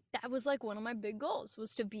that was like one of my big goals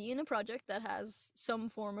was to be in a project that has some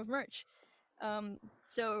form of merch.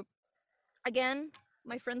 So again,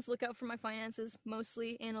 my friends look out for my finances,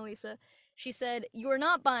 mostly Annalisa. She said, "You're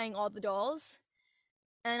not buying all the dolls."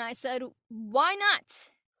 And I said, "Why not?"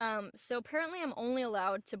 So apparently I'm only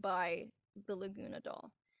allowed to buy the Laguna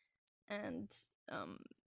doll. And um,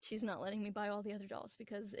 she's not letting me buy all the other dolls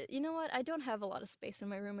because, you know what? I don't have a lot of space in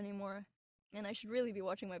my room anymore. And I should really be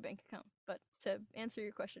watching my bank account. But to answer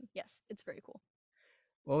your question, yes, it's very cool.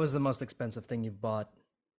 What was the most expensive thing you've bought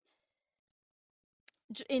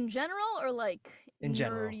In general, or like in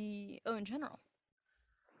general? nerdy? Oh, in general.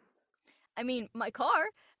 I mean, my car.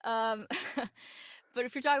 Um, but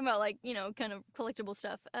if you're talking about like, kind of collectible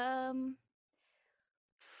stuff,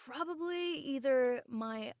 probably either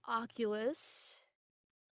my Oculus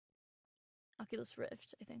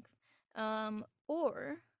Rift, I think,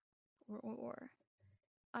 or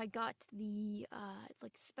I got the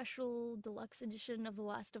like special deluxe edition of The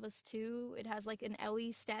Last of Us 2. It has like an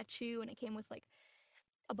Ellie statue, and it came with like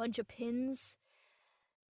a bunch of pins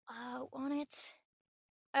on it.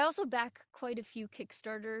 I also back quite a few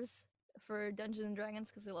Kickstarters for Dungeons and Dragons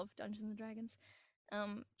because I love Dungeons and Dragons.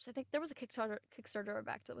 So I think there was a Kickstarter I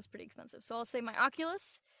backed that was pretty expensive. So I'll say my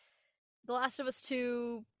Oculus, The Last of Us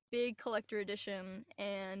 2 big collector edition,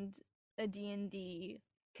 and a D&D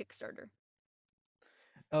Kickstarter.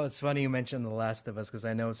 Oh, it's funny you mentioned The Last of Us because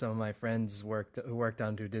I know some of my friends who worked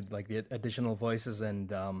on who did like the additional voices,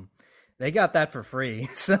 and they got that for free.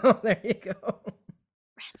 So there you go.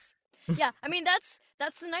 Rats. Yeah, I mean that's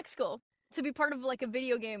the next goal, to be part of like a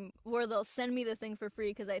video game where they'll send me the thing for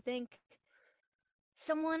free because I think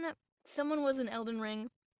someone someone was in Elden Ring,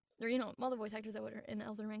 or all the voice actors that were in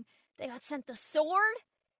Elden Ring, they got sent the sword,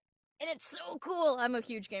 and it's so cool. I'm a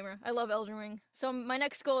huge gamer. I love Elden Ring. So my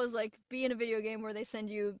next goal is like be in a video game where they send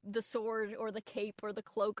you the sword or the cape or the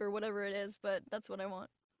cloak or whatever it is, but that's what I want.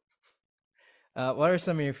 What are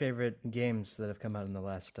some of your favorite games that have come out in the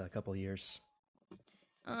last couple years?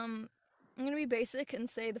 Um, I'm gonna be basic and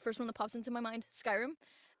say the first one that pops into my mind, Skyrim.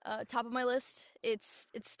 Top of my list. It's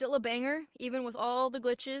still a banger, even with all the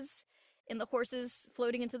glitches and the horses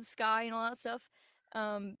floating into the sky and all that stuff.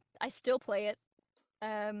 I still play it.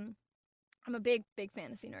 Um, I'm a big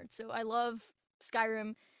fantasy nerd, so I love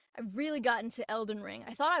Skyrim. I've really gotten to Elden Ring.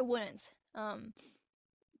 I thought I wouldn't,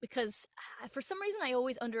 because for some reason I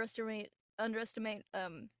always underestimate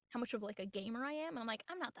how much of like a gamer I am, and I'm like,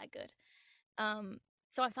 I'm not that good.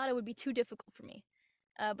 So I thought it would be too difficult for me.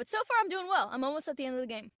 But so far I'm doing well. I'm almost at the end of the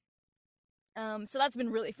game. So that's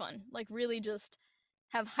been really fun. Like really just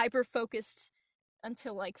have hyper focused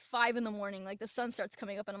until like 5 in the morning. Like the sun starts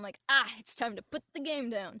coming up and I'm like, it's time to put the game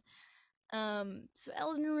down. So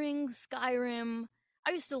Elden Ring, Skyrim.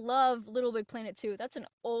 I used to love Little Big Planet 2. That's an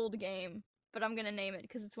old game, but I'm gonna name it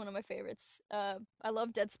because it's one of my favorites. I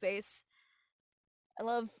love Dead Space. I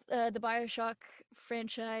love the Bioshock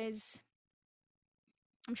franchise.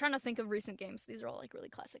 I'm trying to think of recent games. These are all like really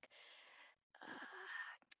classic.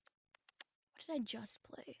 What did I just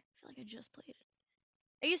play? I feel like I just played it.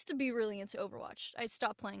 I used to be really into Overwatch. I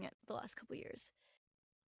stopped playing it the last couple years,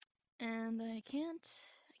 and I can't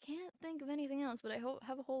think of anything else. But I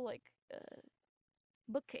have a whole like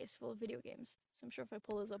bookcase full of video games. So I'm sure if I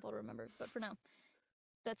pull those up, I'll remember. But for now,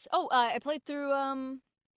 that's. Oh, I played through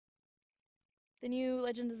the new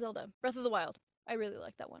Legend of Zelda: Breath of the Wild. I really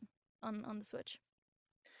like that one on the Switch.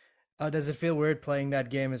 Does it feel weird playing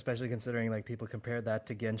that game, especially considering like people compare that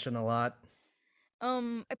to Genshin a lot?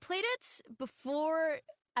 I played it before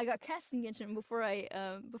I got cast in Genshin. Before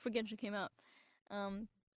Genshin came out.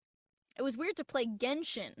 It was weird to play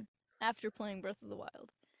Genshin after playing Breath of the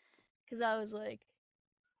Wild, because I was like,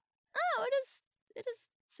 oh, it is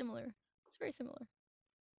similar. It's very similar.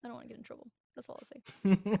 I don't want to get in trouble. That's all I'll say.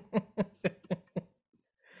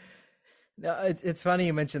 No, it's funny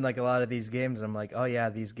you mentioned like a lot of these games. I'm like, oh yeah,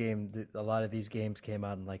 a lot of these games came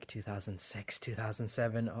out in like 2006,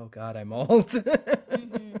 2007. Oh God, I'm old.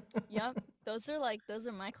 Mm-hmm. Yep, those are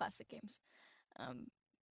my classic games.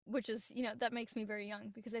 Which is, that makes me very young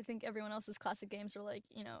because I think everyone else's classic games are like,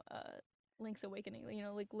 Link's Awakening,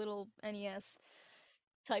 like little NES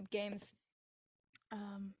type games.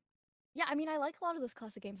 Yeah, I mean, I like a lot of those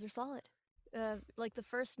classic games. They're solid. Like the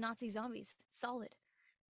first Nazi Zombies, solid.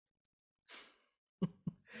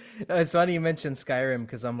 It's funny you mentioned Skyrim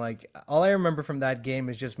because I'm like, all I remember from that game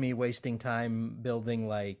is just me wasting time building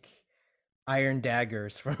like iron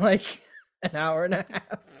daggers for like an hour and a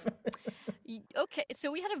half. Okay,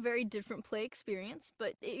 so we had a very different play experience,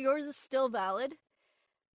 but yours is still valid.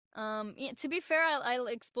 Yeah, to be fair, I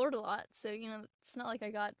explored a lot, so it's not like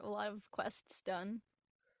I got a lot of quests done.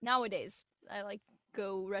 Nowadays, I like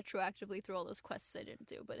go retroactively through all those quests I didn't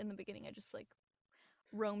do, but in the beginning, I just like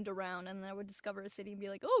roamed around, and then I would discover a city and be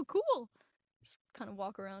like, "Oh, cool!" Just kind of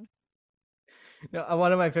walk around. No,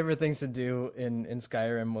 one of my favorite things to do in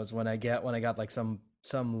Skyrim was when I got like some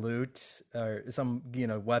loot or some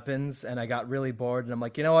weapons, and I got really bored, and I'm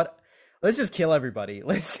like, you know what? Let's just kill everybody.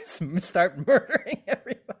 Let's just start murdering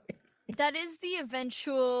everybody. That is the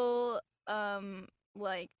eventual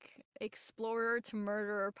like explorer to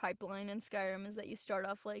murderer pipeline in Skyrim, is that you start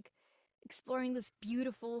off like exploring this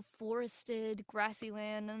beautiful forested grassy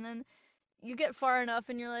land, and then you get far enough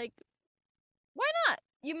and you're like, why not?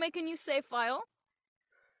 You make a new save file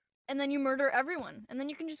and then you murder everyone and then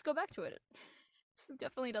you can just go back to it. We've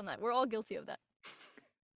definitely done that. We're all guilty of that.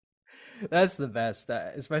 That's the best,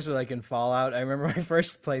 especially like in Fallout. I remember my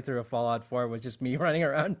first playthrough of Fallout 4 was just me running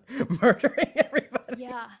around murdering everybody.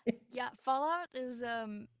 Yeah. Fallout is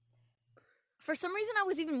for some reason I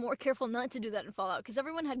was even more careful not to do that in Fallout because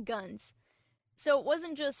everyone had guns. So it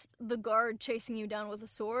wasn't just the guard chasing you down with a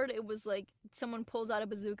sword. It was like someone pulls out a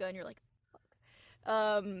bazooka and you're like, fuck.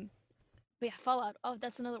 But yeah, Fallout. Oh,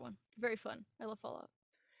 that's another one. Very fun. I love Fallout.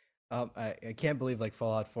 I can't believe like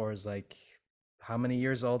Fallout 4 is like how many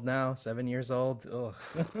years old now? 7 years old? Ugh.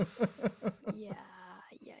 Yeah.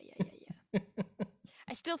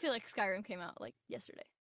 I still feel like Skyrim came out like yesterday.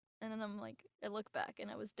 And then I'm like, I look back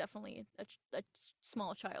and I was definitely a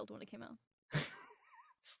small child when it came out.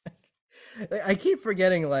 I keep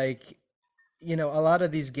forgetting, like, a lot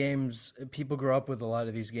of these games, people grew up with a lot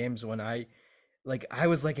of these games when I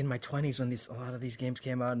was like in my 20s when a lot of these games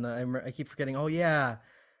came out, and I keep forgetting, oh yeah,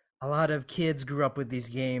 a lot of kids grew up with these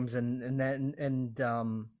games and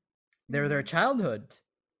they're their childhood.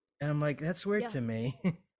 And I'm like, that's weird to me.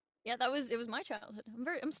 Yeah, it was my childhood.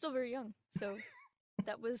 I'm still very young. So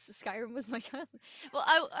Skyrim was my childhood. Well,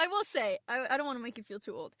 I will say, I don't want to make you feel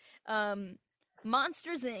too old.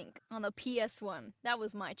 Monsters Inc. on the PS1. That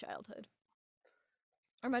was my childhood.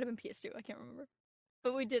 Or it might have been PS2. I can't remember.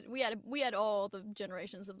 But we had all the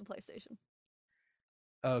generations of the PlayStation.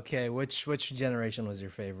 Okay, which generation was your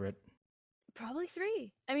favorite? Probably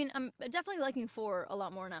 3. I mean, I'm definitely liking 4 a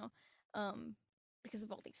lot more now, because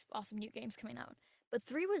of all these awesome new games coming out. but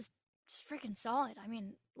 3 was just freaking solid. I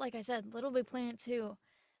mean, like I said, Little Big Planet 2,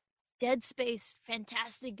 Dead Space,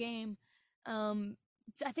 fantastic game.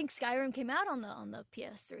 I think Skyrim came out on the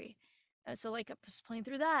PS3. So like I was playing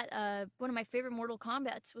through that. One of my favorite Mortal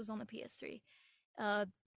Kombat's was on the PS3. Uh,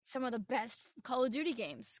 some of the best Call of Duty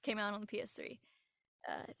games came out on the PS3.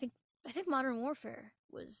 I think Modern Warfare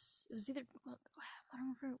was either Modern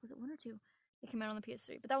Warfare, was it 1 or 2? It came out on the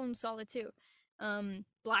PS3, but that one was solid too.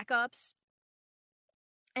 Black Ops,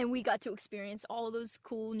 and we got to experience all of those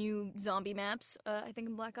cool new zombie maps. I think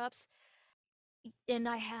in Black Ops, and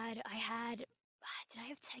I had did I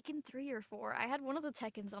have Tekken 3 or 4? I had one of the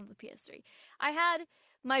Tekkens on the PS3. I had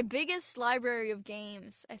my biggest library of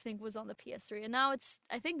games, I think, was on the PS3. And now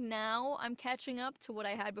I think now I'm catching up to what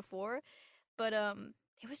I had before, but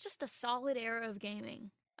it was just a solid era of gaming.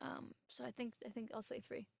 So I think I'll say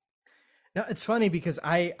 3. No, it's funny because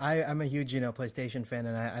I'm a huge PlayStation fan,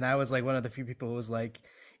 and I was like one of the few people who was like,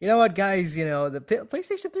 you know what, guys, the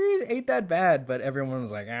PlayStation 3 ain't that bad, but everyone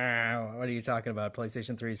was like, what are you talking about?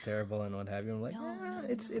 PlayStation 3 is terrible and what have you. I'm like, No.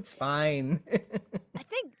 it's fine. I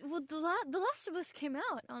think the Last of Us came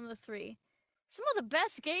out on the 3. Some of the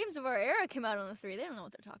best games of our era came out on the 3. They don't know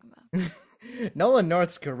what they're talking about. Nolan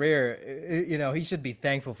North's career, he should be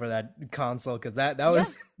thankful for that console because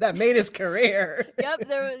that made his career.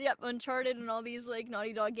 Yep, Uncharted and all these like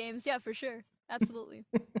Naughty Dog games. Yeah, for sure, absolutely.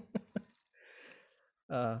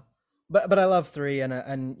 But I love 3,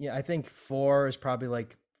 and yeah, I think 4 is probably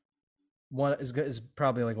like is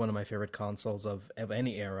probably like one of my favorite consoles of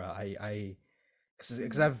any era.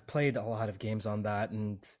 Because I've played a lot of games on that,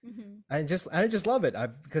 and I just love it.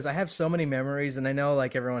 Because I have so many memories, and I know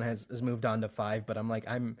like everyone has moved on to 5, but I'm like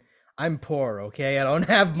I'm poor, okay? I don't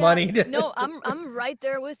have money to. No, I'm right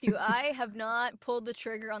there with you. I have not pulled the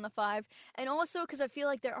trigger on the 5, and also because I feel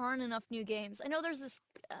like there aren't enough new games. I know there's this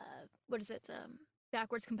what is it?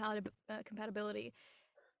 Backwards compatibility,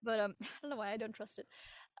 but I don't know why I don't trust it.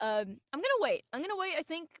 I'm gonna wait. I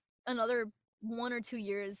think another 1 or 2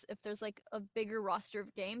 years if there's like a bigger roster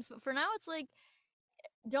of games. But for now, it's like,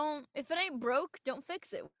 if it ain't broke, don't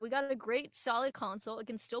fix it. We got a great solid console. It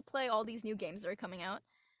can still play all these new games that are coming out.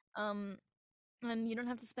 And you don't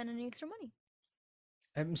have to spend any extra money.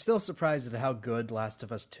 I'm still surprised at how good Last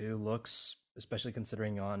of Us 2 looks, especially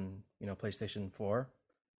considering on PlayStation 4.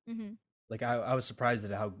 Like I was surprised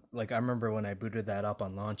at how, like, I remember when I booted that up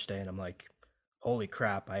on launch day, and I'm like, holy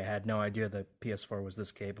crap! I had no idea the PS4 was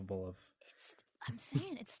this capable of. I'm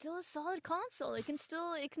saying it's still a solid console. It can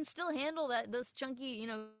still handle those chunky,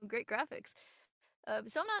 great graphics.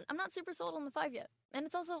 So I'm not super sold on the 5 yet. And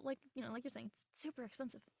it's also like like you're saying, it's super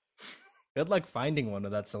expensive. Good luck finding one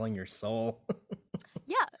without selling your soul.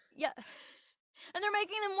 Yeah. And they're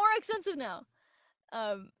making them more expensive now.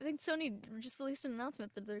 I think Sony just released an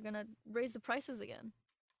announcement that they're gonna raise the prices again.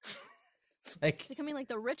 It's like it's becoming like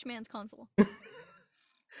the rich man's console.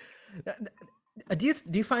 Do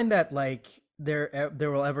you find that like there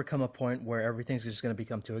will ever come a point where everything's just going to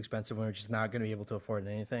become too expensive and we're just not going to be able to afford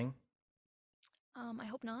anything? I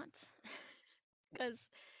hope not, because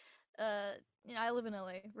I live in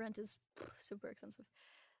LA. Rent is super expensive.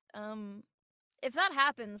 If that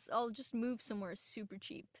happens, I'll just move somewhere super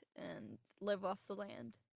cheap and live off the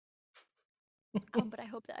land. But I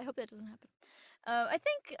hope that doesn't happen. I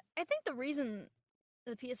think the reason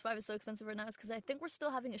the PS5 is so expensive right now is because I think we're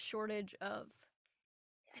still having a shortage of,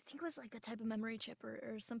 I think it was like a type of memory chip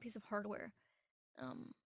or some piece of hardware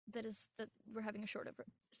that we're having a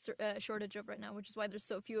shortage of right now, which is why there's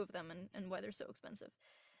so few of them and why they're so expensive.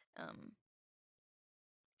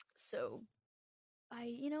 So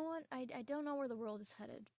you know what? I don't know where the world is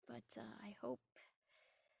headed, but I hope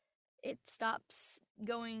it stops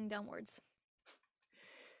going downwards.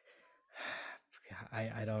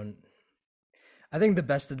 I don't. I think the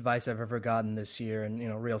best advice I've ever gotten this year,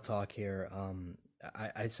 and real talk here.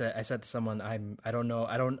 I said to someone, I don't know,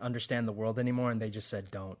 I don't understand the world anymore, and they just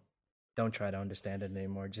said, don't try to understand it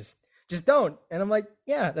anymore. Just don't. And I'm like,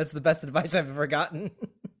 yeah, that's the best advice I've ever gotten.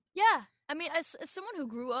 Yeah, I mean, as someone who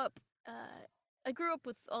grew up, I grew up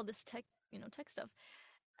with all this tech stuff.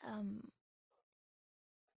 I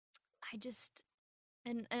just,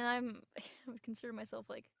 and I would consider myself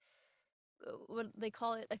like what they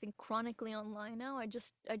call it, I think, chronically online now. I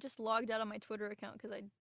just logged out of my Twitter account because I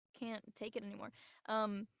can't take it anymore.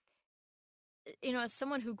 As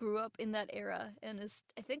someone who grew up in that era and is,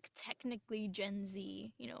 I think, technically Gen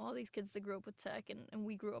Z, all these kids that grew up with tech and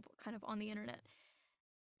we grew up kind of on the internet.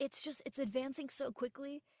 It's advancing so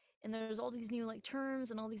quickly, and there's all these new like terms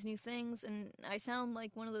and all these new things, and I sound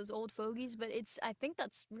like one of those old fogies, but I think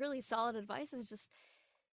that's really solid advice, is just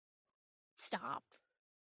stop.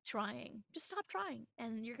 trying. Just stop trying,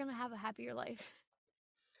 and you're gonna have a happier life.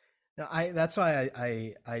 No, that's why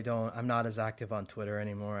I don't, I'm not as active on Twitter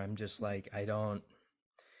anymore. I'm just like, I don't,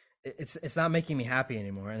 it's not making me happy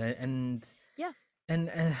anymore. Yeah.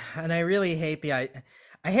 And I really hate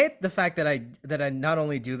I hate the fact that I not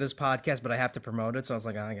only do this podcast, but I have to promote it. So I was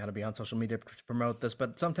like, oh, I got to be on social media to promote this.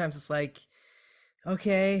 But sometimes it's like,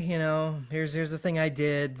 okay, here's the thing I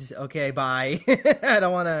did. Okay, bye. I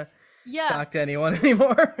don't want to talk to anyone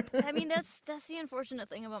anymore. I mean, that's the unfortunate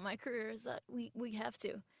thing about my career, is that we have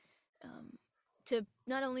to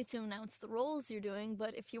not only to announce the roles you're doing,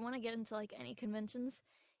 but if you want to get into like any conventions,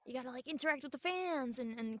 you gotta like interact with the fans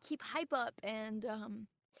and keep hype up, and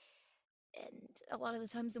a lot of the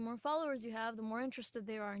times the more followers you have, the more interested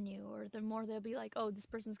they are in you, or the more they'll be like, oh, this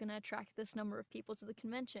person's gonna attract this number of people to the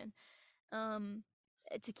convention.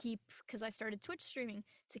 To keep, because I started Twitch streaming,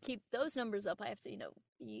 to keep those numbers up, I have to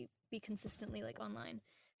be consistently like online.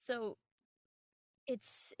 So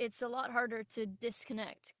it's a lot harder to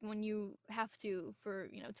disconnect when you have to, for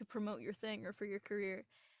to promote your thing or for your career.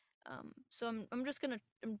 So I'm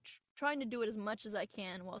trying to do it as much as I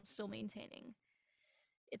can while still maintaining.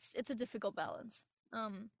 It's a difficult balance.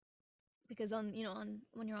 Because on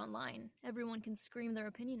when you're online, everyone can scream their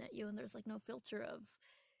opinion at you, and there's like no filter of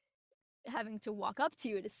having to walk up to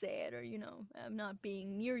you to say it, or not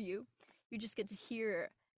being near you. You just get to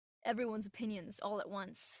hear everyone's opinions all at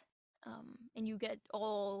once, and you get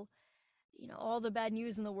all the bad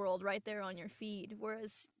news in the world right there on your feed.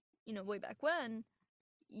 Whereas way back when,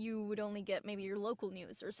 you would only get maybe your local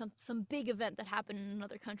news or some big event that happened in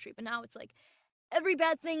another country. But now it's like every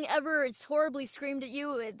bad thing ever, it's horribly screamed at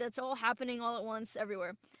you. That's all happening all at once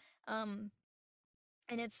everywhere. And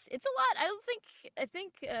it's a lot. I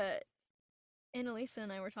think Annalisa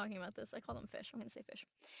and I were talking about this. I call them Fish. I'm going to say Fish.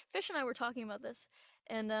 Fish and I were talking about this.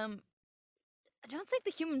 And I don't think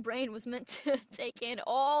the human brain was meant to take in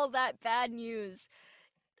all that bad news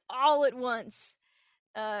all at once.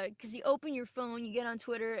 Because you open your phone, you get on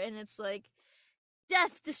Twitter, and it's like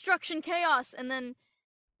death, destruction, chaos, and then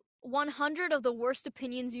 100 of the worst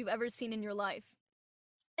opinions you've ever seen in your life.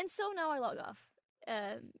 And so now I log off.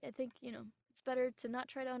 I think, it's better to not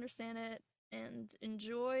try to understand it and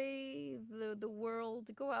enjoy the world,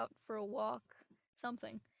 go out for a walk,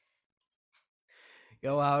 something.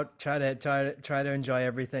 Go out, try to enjoy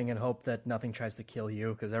everything, and hope that nothing tries to kill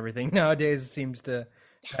you, because everything nowadays seems to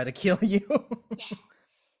try to kill you. Yeah.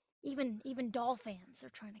 Even doll fans are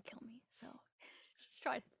trying to kill me. So just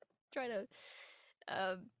try to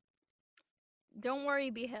don't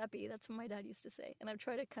worry, be happy. That's what my dad used to say, and I've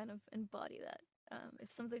tried to kind of embody that.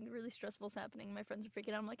 If something really stressful is happening, my friends are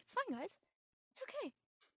freaking out, I'm like, it's fine, guys. It's okay.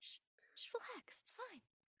 Just relax. It's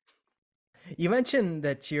fine. You mentioned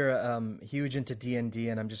that you're huge into D&D,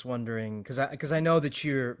 and I'm just wondering, because I know that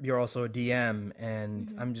you're also a DM, and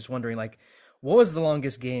Mm-hmm. I'm just wondering, like, what was the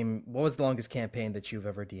longest campaign that you've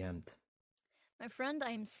ever DM'd? My friend,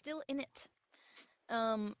 I am still in it.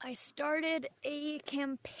 I started a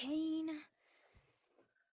campaign.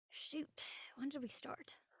 Shoot, when did we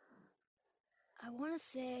start? I want to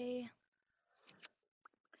say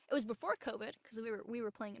it was before COVID, because we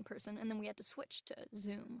were playing in person, and then we had to switch to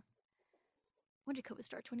Zoom. When did COVID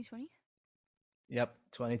start? 2020? Yep,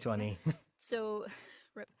 2020. So,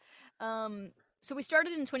 rip. So we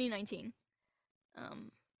started in 2019.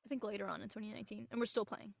 I think later on in 2019, and we're still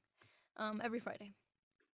playing every Friday.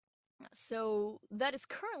 So that is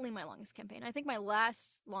currently my longest campaign. I think my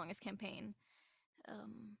last longest campaign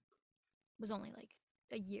was only like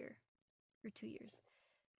a year or 2 years.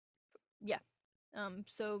 Yeah.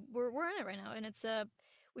 So we're in it right now, and it's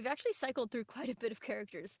we've actually cycled through quite a bit of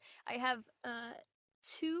characters. I have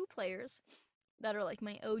 2 players that are like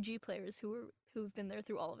my OG players who've been there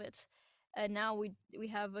through all of it. And now we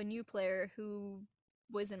have a new player who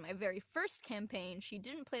was in my very first campaign. She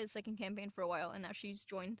didn't play the second campaign for a while, and now she's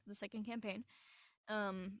joined the second campaign.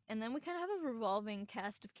 And then we kind of have a revolving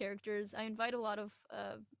cast of characters. I invite a lot of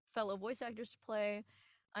fellow voice actors to play.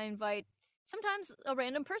 I invite sometimes a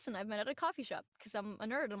random person I've met at a coffee shop, because I'm a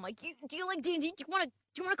nerd. I'm like, do you like D&D? Do you want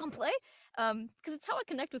to come play? Because it's how I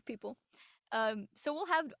connect with people. So we'll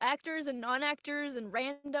have actors and non-actors and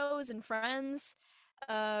randos and friends.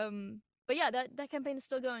 But yeah, that campaign is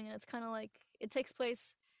still going, and it's kind of like, it takes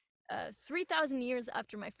place 3,000 years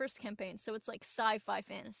after my first campaign, so it's like sci-fi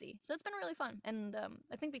fantasy. So it's been really fun, and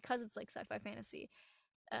I think because it's like sci-fi fantasy,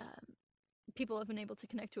 people have been able to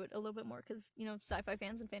connect to it a little bit more, because sci-fi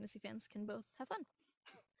fans and fantasy fans can both have fun.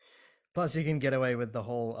 Plus, you can get away with the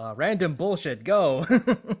whole random bullshit. Go.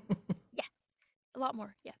 Yeah, a lot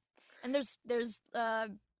more. Yeah, and there's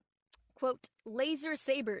quote laser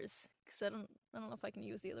sabers, because I don't know if I can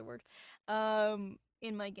use the other word,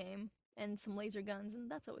 in my game, and some laser guns, and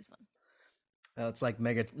that's always fun. It's like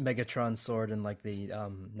Megatron's sword in like the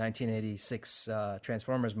 1986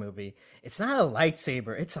 Transformers movie. It's not a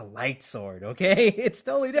lightsaber; it's a light sword. Okay, it's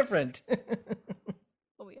totally Yes. different.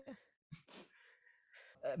 Oh yeah.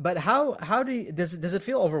 But how does it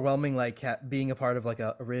feel overwhelming, like being a part of like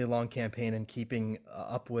a really long campaign and keeping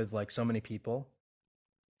up with like so many people?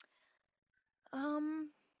 Um,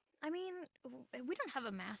 I mean, we don't have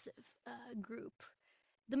a massive group.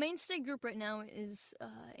 The mainstay group right now is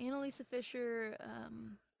Annalisa Fisher,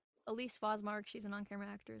 Elise Fosmark, she's a non-camera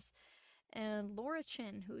actress, and Laura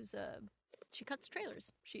Chin, who's she cuts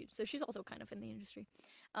trailers. She's also kind of in the industry.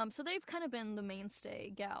 So they've kind of been the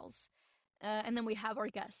mainstay gals, and then we have our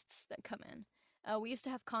guests that come in. We used to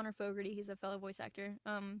have Connor Fogarty. He's a fellow voice actor.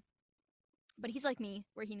 But he's like me,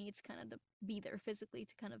 where he needs kind of to be there physically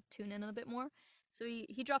to kind of tune in a bit more. So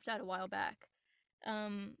he dropped out a while back.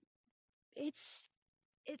 Um, it's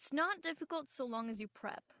it's not difficult so long as you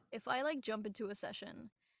prep. If I like jump into a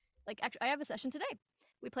session, like actually I have a session today.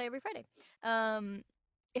 We play every Friday. Um,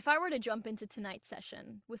 if I were to jump into tonight's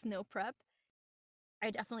session with no prep,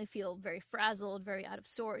 I definitely feel very frazzled, very out of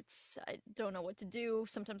sorts. I don't know what to do.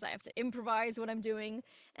 Sometimes I have to improvise what I'm doing,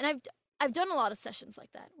 and I've done a lot of sessions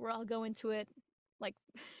like that where I'll go into it like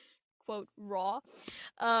quote raw,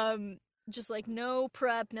 um, just like no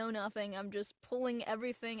prep, no nothing. I'm just pulling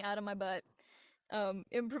everything out of my butt,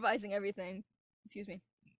 improvising everything. Excuse me.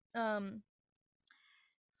 Um,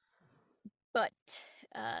 but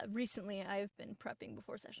recently I've been prepping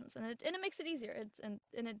before sessions, and it makes it easier.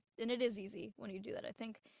 It is easy when you do that. I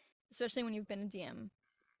think, especially when you've been a DM.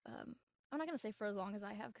 I'm not gonna say for as long as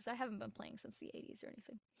I have, because I haven't been playing since the '80s or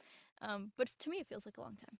anything. But to me, it feels like a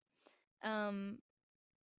long time.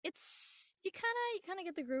 It's you kind of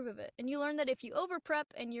get the groove of it, and you learn that if you over prep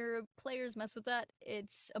and your players mess with that,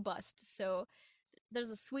 it's a bust. So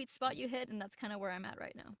there's a sweet spot you hit, and that's kind of where I'm at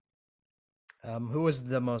right now. Who was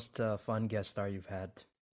the most fun guest star you've had?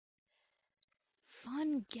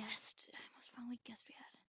 Fun guest, most fun week guest we had.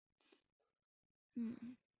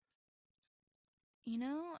 You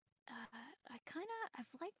know, I've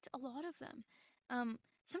liked a lot of them.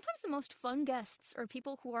 Sometimes the most fun guests are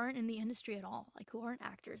people who aren't in the industry at all, like who aren't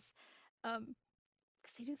actors. Because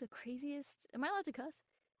they do the craziest. Am I allowed to cuss?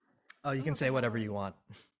 Oh, you I don't know can if say I'm whatever allowed. you want.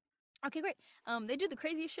 Okay, great. They do the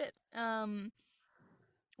craziest shit.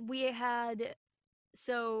 We had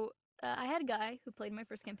so I had a guy who played my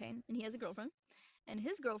first campaign, and he has a girlfriend, and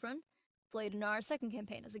his girlfriend played in our second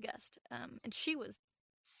campaign as a guest. And she was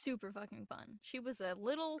super fucking fun. She was a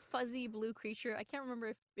little fuzzy blue creature. I can't remember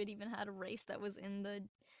if it even had a race that was in the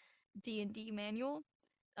D&D manual.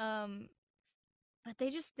 Um, but they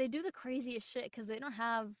do the craziest shit because they don't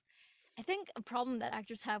have. I think a problem that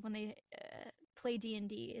actors have when they play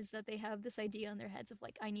D&D is that they have this idea in their heads of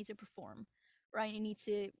like, I need to perform, or I need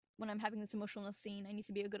to, when I'm having this emotional scene, I need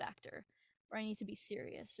to be a good actor, or I need to be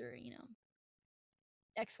serious, or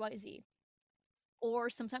XYZ. Or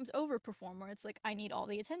sometimes overperform, where it's like, I need all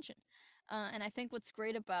the attention. And I think what's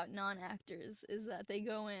great about non-actors is that they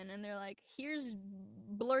go in and they're like, here's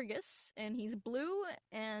Blurgus, and he's blue,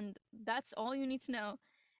 and that's all you need to know.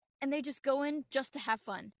 And they just go in just to have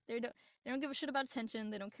fun. They don't give a shit about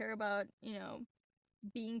attention. They don't care about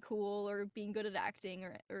being cool or being good at acting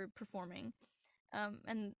or performing.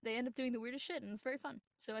 And they end up doing the weirdest shit, and it's very fun.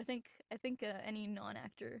 So I think any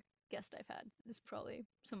non-actor guest I've had is probably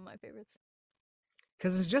some of my favorites.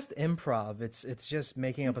 Because it's just improv. It's just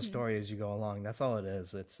making up a Mm-hmm. story as you go along. That's all it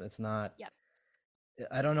is. It's not. Yep.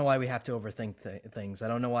 I don't know why we have to overthink things. I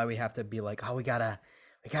don't know why we have to be like, oh, we gotta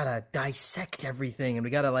dissect everything, and we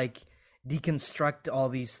gotta like deconstruct all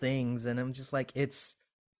these things. And I'm just like, it's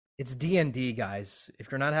D&D, guys. If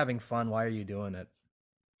you're not having fun, why are you doing it?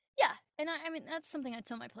 Yeah, and I mean that's something I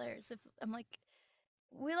tell my players. If I'm like,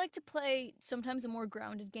 we like to play sometimes a more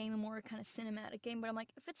grounded game, a more kind of cinematic game, but I'm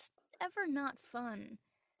like, if it's ever not fun,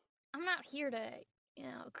 I'm not here to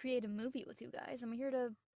create a movie with you guys. I'm here to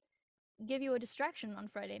give you a distraction on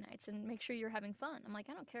Friday nights and make sure you're having fun. I'm like,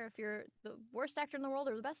 I don't care if you're the worst actor in the world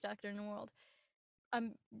or the best actor in the world.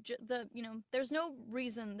 There's no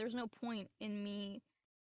reason, there's no point in me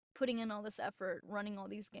putting in all this effort, running all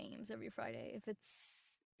these games every Friday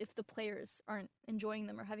if the players aren't enjoying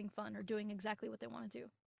them or having fun or doing exactly what they want to do.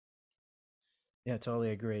 Yeah,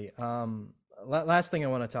 totally agree. Last thing I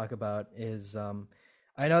want to talk about is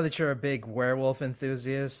I know that you're a big werewolf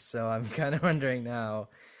enthusiast, so I'm kind Yes. of wondering now.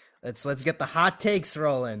 Let's get the hot takes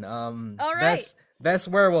rolling. All right. Best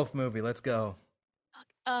werewolf movie. Let's go.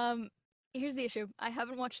 Um, Here's the issue. I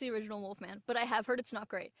haven't watched the original Wolfman, but I have heard it's not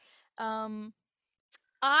great. Um,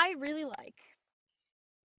 I really like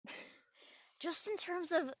just in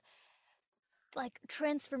terms of like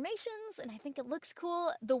transformations, and I think it looks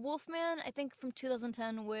cool. The Wolfman, I think from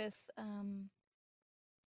 2010 with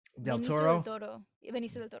Del Benicio del Toro. Toro.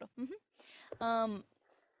 Benicio del Toro. Um,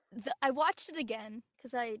 I watched it again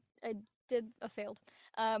because I did a failed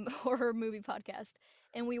horror movie podcast,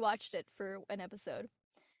 and we watched it for an episode,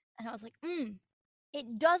 and I was like,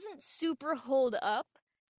 it doesn't super hold up.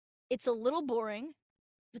 It's a little boring,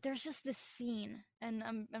 but there's just this scene, and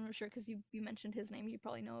I'm sure because you mentioned his name, you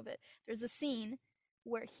probably know of it. There's a scene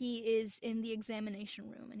where he is in the examination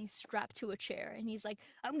room and he's strapped to a chair and he's like,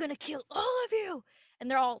 "I'm gonna kill all of you," and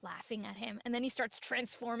they're all laughing at him. And then he starts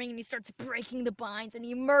transforming and he starts breaking the binds and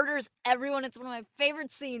he murders everyone. It's one of my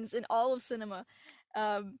favorite scenes in all of cinema.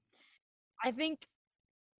 I think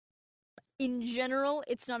in general,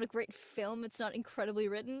 it's not a great film. It's not incredibly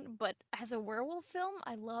written, but as a werewolf film,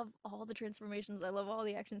 I love all the transformations. I love all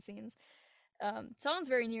the action scenes. So that one's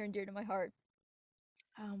very near and dear to my heart.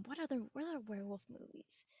 What other werewolf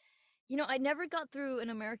movies? You know, I never got through An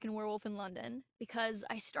American Werewolf in London because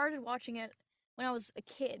I started watching it when I was a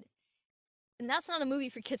kid. And that's not a movie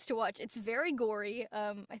for kids to watch. It's very gory.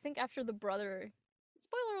 I think after the brother,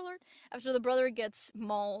 spoiler alert, after the brother gets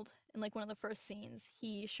mauled in like one of the first scenes,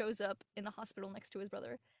 he shows up in the hospital next to his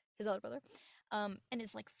brother, his other brother, and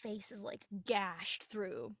his like face is like gashed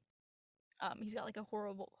through. He's got like a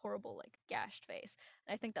horrible like gashed face.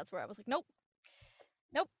 And I think that's where I was like, nope,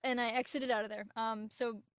 nope, and I exited out of there.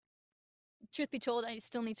 So truth be told, I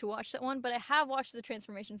still need to watch that one, but I have watched the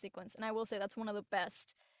transformation sequence, and I will say that's one of the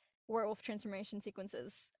best werewolf transformation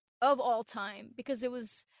sequences of all time because I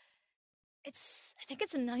think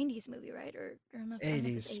it's a 90s movie, right? Or I don't know if, I don't know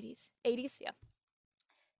if it's 80s. 80s. 80s, yeah.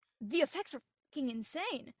 The effects are fucking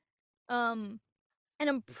insane. And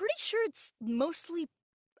I'm pretty sure it's mostly,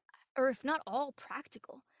 or if not all,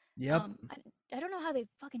 practical. Yep. I don't know how they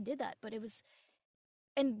fucking did that, but it was,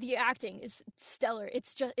 and the acting is stellar.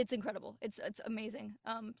 It's incredible. It's amazing.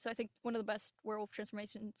 So I think one of the best werewolf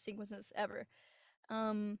transformation sequences ever.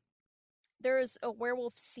 There's a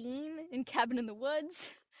werewolf scene in Cabin in the Woods.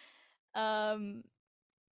 I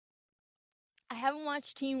haven't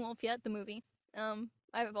watched Teen Wolf yet, the movie.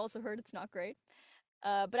 I've also heard it's not great.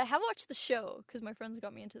 But I have watched the show because my friends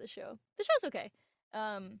got me into the show. The show's okay.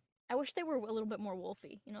 I wish they were a little bit more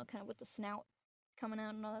wolfy, you know, kind of with the snout coming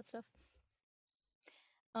out and all that stuff.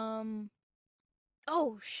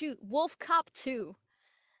 Oh shoot, Wolf Cop 2.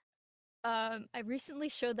 I recently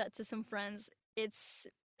showed that to some friends. It's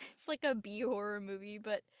like a B horror movie,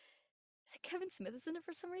 but I think Kevin Smith is in it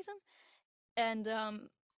for some reason. And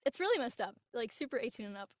it's really messed up, like super 18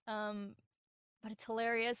 and up. But it's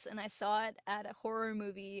hilarious, and I saw it at a horror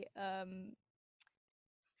movie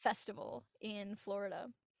festival in Florida.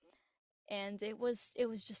 And it was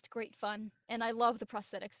just great fun. And I love the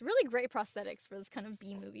prosthetics. Really great prosthetics for this kind of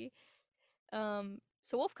B movie.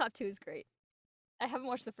 So Wolf Cop 2 is great. I haven't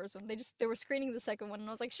watched the first one. They were screening the second one and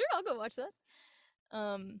I was like, sure, I'll go watch that.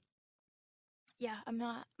 Yeah, I'm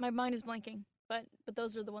not, my mind is blanking, but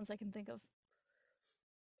those are the ones I can think of.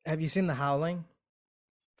 Have you seen The Howling?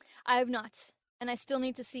 I have not. And I still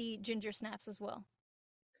need to see Ginger Snaps as well.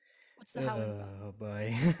 What's The Howling about? Oh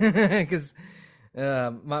boy. Because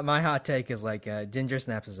my hot take is like Ginger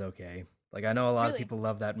Snaps is okay. Like I know a lot of Really? people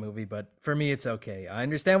love that movie, but for me it's okay. I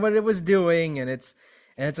understand what it was doing, and it's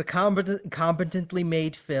a competently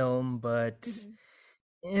made film, but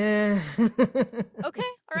eh. Okay,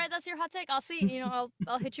 all right, that's your hot take. I'll see. You know,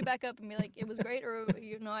 I'll hit you back up and be like, it was great, or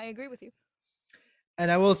you know, I agree with you. And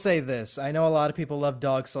I will say this: I know a lot of people love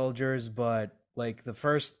Dog Soldiers, but like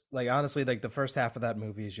honestly, like the first half of that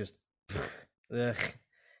movie is just, ugh.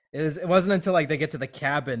 It wasn't until like they get to the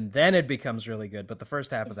cabin then it becomes really good. But the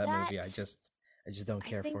first half Is of that movie, I that? just don't I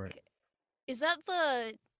care think for it. is that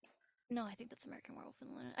the? No, I think that's American Werewolf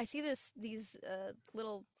in London. I see these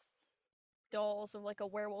little dolls of like a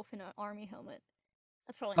werewolf in an army helmet.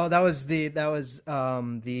 That's probably Oh, not that that. was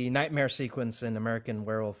the nightmare sequence in American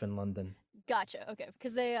Werewolf in London. Gotcha. Okay,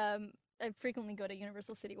 because I frequently go to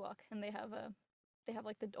Universal City Walk and they have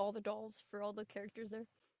like all the dolls for all the characters there.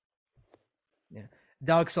 Yeah.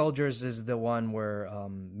 Dog Soldiers is the one where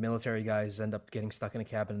military guys end up getting stuck in a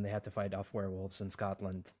cabin and they have to fight off werewolves in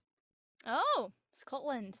Scotland. Oh,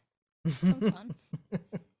 Scotland. Sounds fun.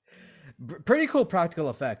 Pretty cool practical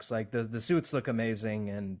effects. Like the suits look amazing,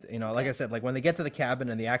 and you know, like Okay. I said, like when they get to the cabin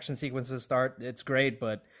and the action sequences start, it's great,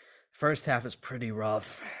 but first half is pretty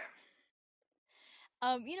rough.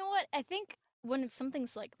 You know what? I think when it's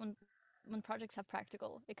something's like when projects have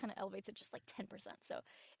practical, it kind of elevates it just like 10%. So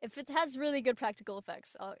if it has really good practical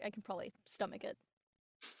effects, I can probably stomach it.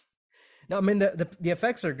 No, I mean the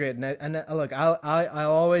effects are great, and look, I'll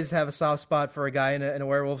always have a soft spot for a guy in a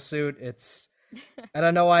werewolf suit. I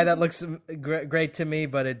don't know why that looks great to me,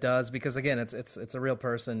 but it does because again, it's a real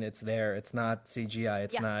person. It's there. It's not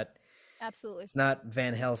CGI. Yeah, absolutely. It's not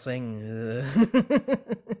Van Helsing.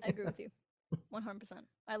 I agree with you, 100%.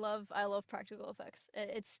 I love practical effects.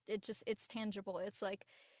 It's tangible. It's like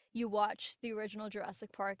you watch the original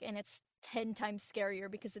Jurassic Park, and it's 10 times scarier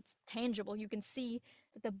because it's tangible. You can see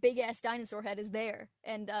that the big ass dinosaur head is there,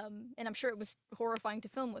 and I'm sure it was horrifying to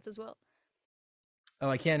film with as well. Oh,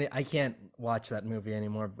 I can't watch that movie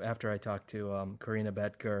anymore after I talked to Karina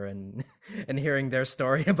Betker and and hearing their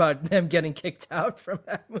story about them getting kicked out from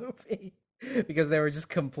that movie because they were just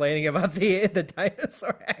complaining about the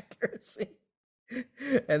dinosaur accuracy.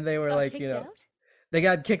 And they were Got like, kicked out? they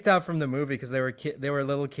got kicked out from the movie because they were a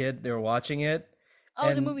little kid, they were watching it. Oh,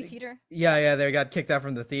 the And movie theater. yeah, Gotcha. yeah, they got kicked out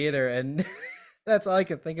from the theater and that's all I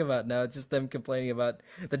can think about now. Just them complaining about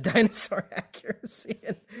the dinosaur accuracy,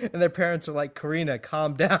 and their parents are like, "Karina,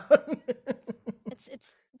 calm down."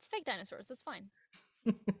 It's fake dinosaurs. That's fine.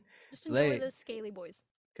 Just So enjoy the scaly boys.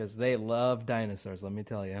 because they love dinosaurs. Let me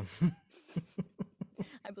tell you.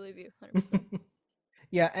 I believe you, 100%.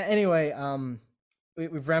 Yeah. Anyway,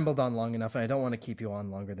 we've rambled on long enough, and I don't want to keep you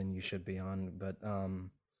on longer than you should be on. But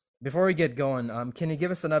before we get going, can you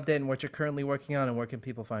give us an update on what you're currently working on, and where can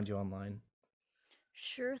people find you online?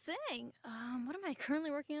 Sure thing. What am I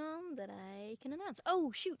currently working on that I can announce?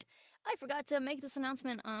 Oh, shoot. I forgot to make this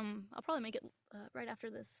announcement. I'll probably make it right after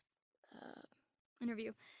this uh,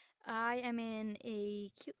 interview. I am in a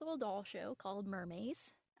cute little doll show called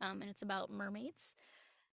Mermaids, and it's about mermaids.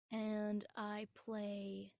 And I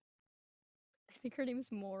play, I think her name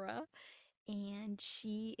is Mora, and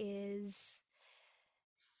she is,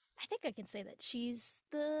 I think I can say that she's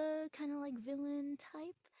the kind of like villain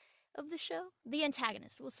type of the show. The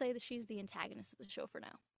antagonist. We'll say that she's the antagonist of the show for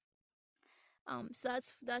now. So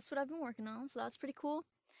that's what I've been working on. So that's pretty cool.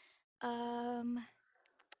 Um,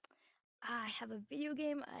 I have a video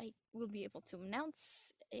game I will be able to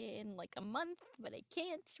announce in like a month, but I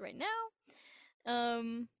can't right now.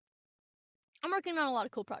 I'm working on a lot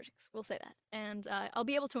of cool projects. We'll say that, and I'll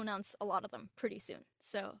be able to announce a lot of them pretty soon.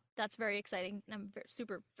 So that's very exciting. I'm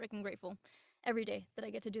super freaking grateful every day that I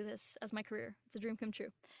get to do this as my career. It's a dream come true.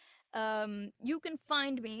 You can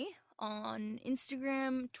find me on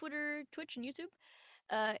Instagram, Twitter, Twitch, and YouTube.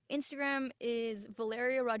 Instagram is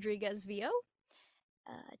Valeria Rodriguez VO.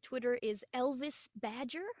 Twitter is Elvis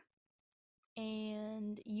Badger.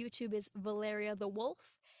 And YouTube is Valeria the Wolf.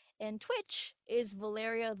 And Twitch is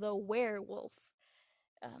Valeria the Werewolf.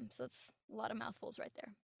 So that's a lot of mouthfuls right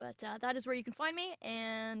there. But that is where you can find me.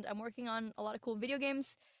 And I'm working on a lot of cool video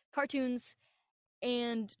games, cartoons,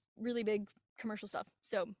 and really big commercial stuff.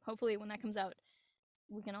 So hopefully when that comes out,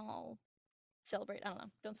 we can all celebrate. I don't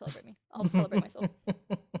know. Don't celebrate me. I'll just celebrate myself.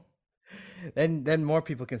 Then more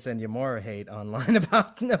people can send you more hate online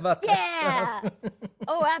about that Yeah. stuff.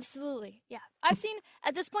 Oh, absolutely. Yeah.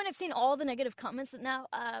 At this point, I've seen all the negative comments that now.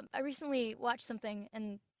 I recently watched something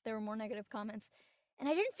and there were more negative comments and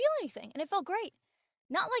I didn't feel anything and it felt great.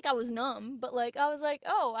 Not like I was numb, but like I was like,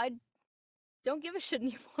 oh, I don't give a shit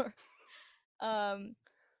anymore.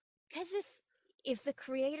 Because if the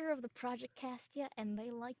creator of the project cast you and they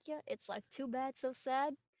like you, it's like too bad, so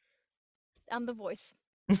sad. I'm the voice.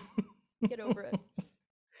 Get over it.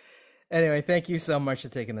 Anyway, thank you so much for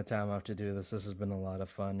taking the time off to do this. This has been a lot of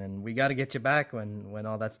fun, and we got to get you back when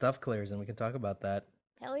all that stuff clears, and we can talk about that.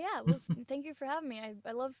 Hell yeah! Well, thank you for having me.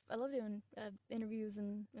 I love doing interviews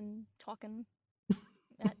and talking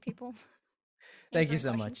at people. Thank you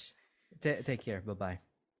Answering so questions. much. Take care. Bye bye.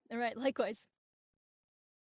 All right, likewise.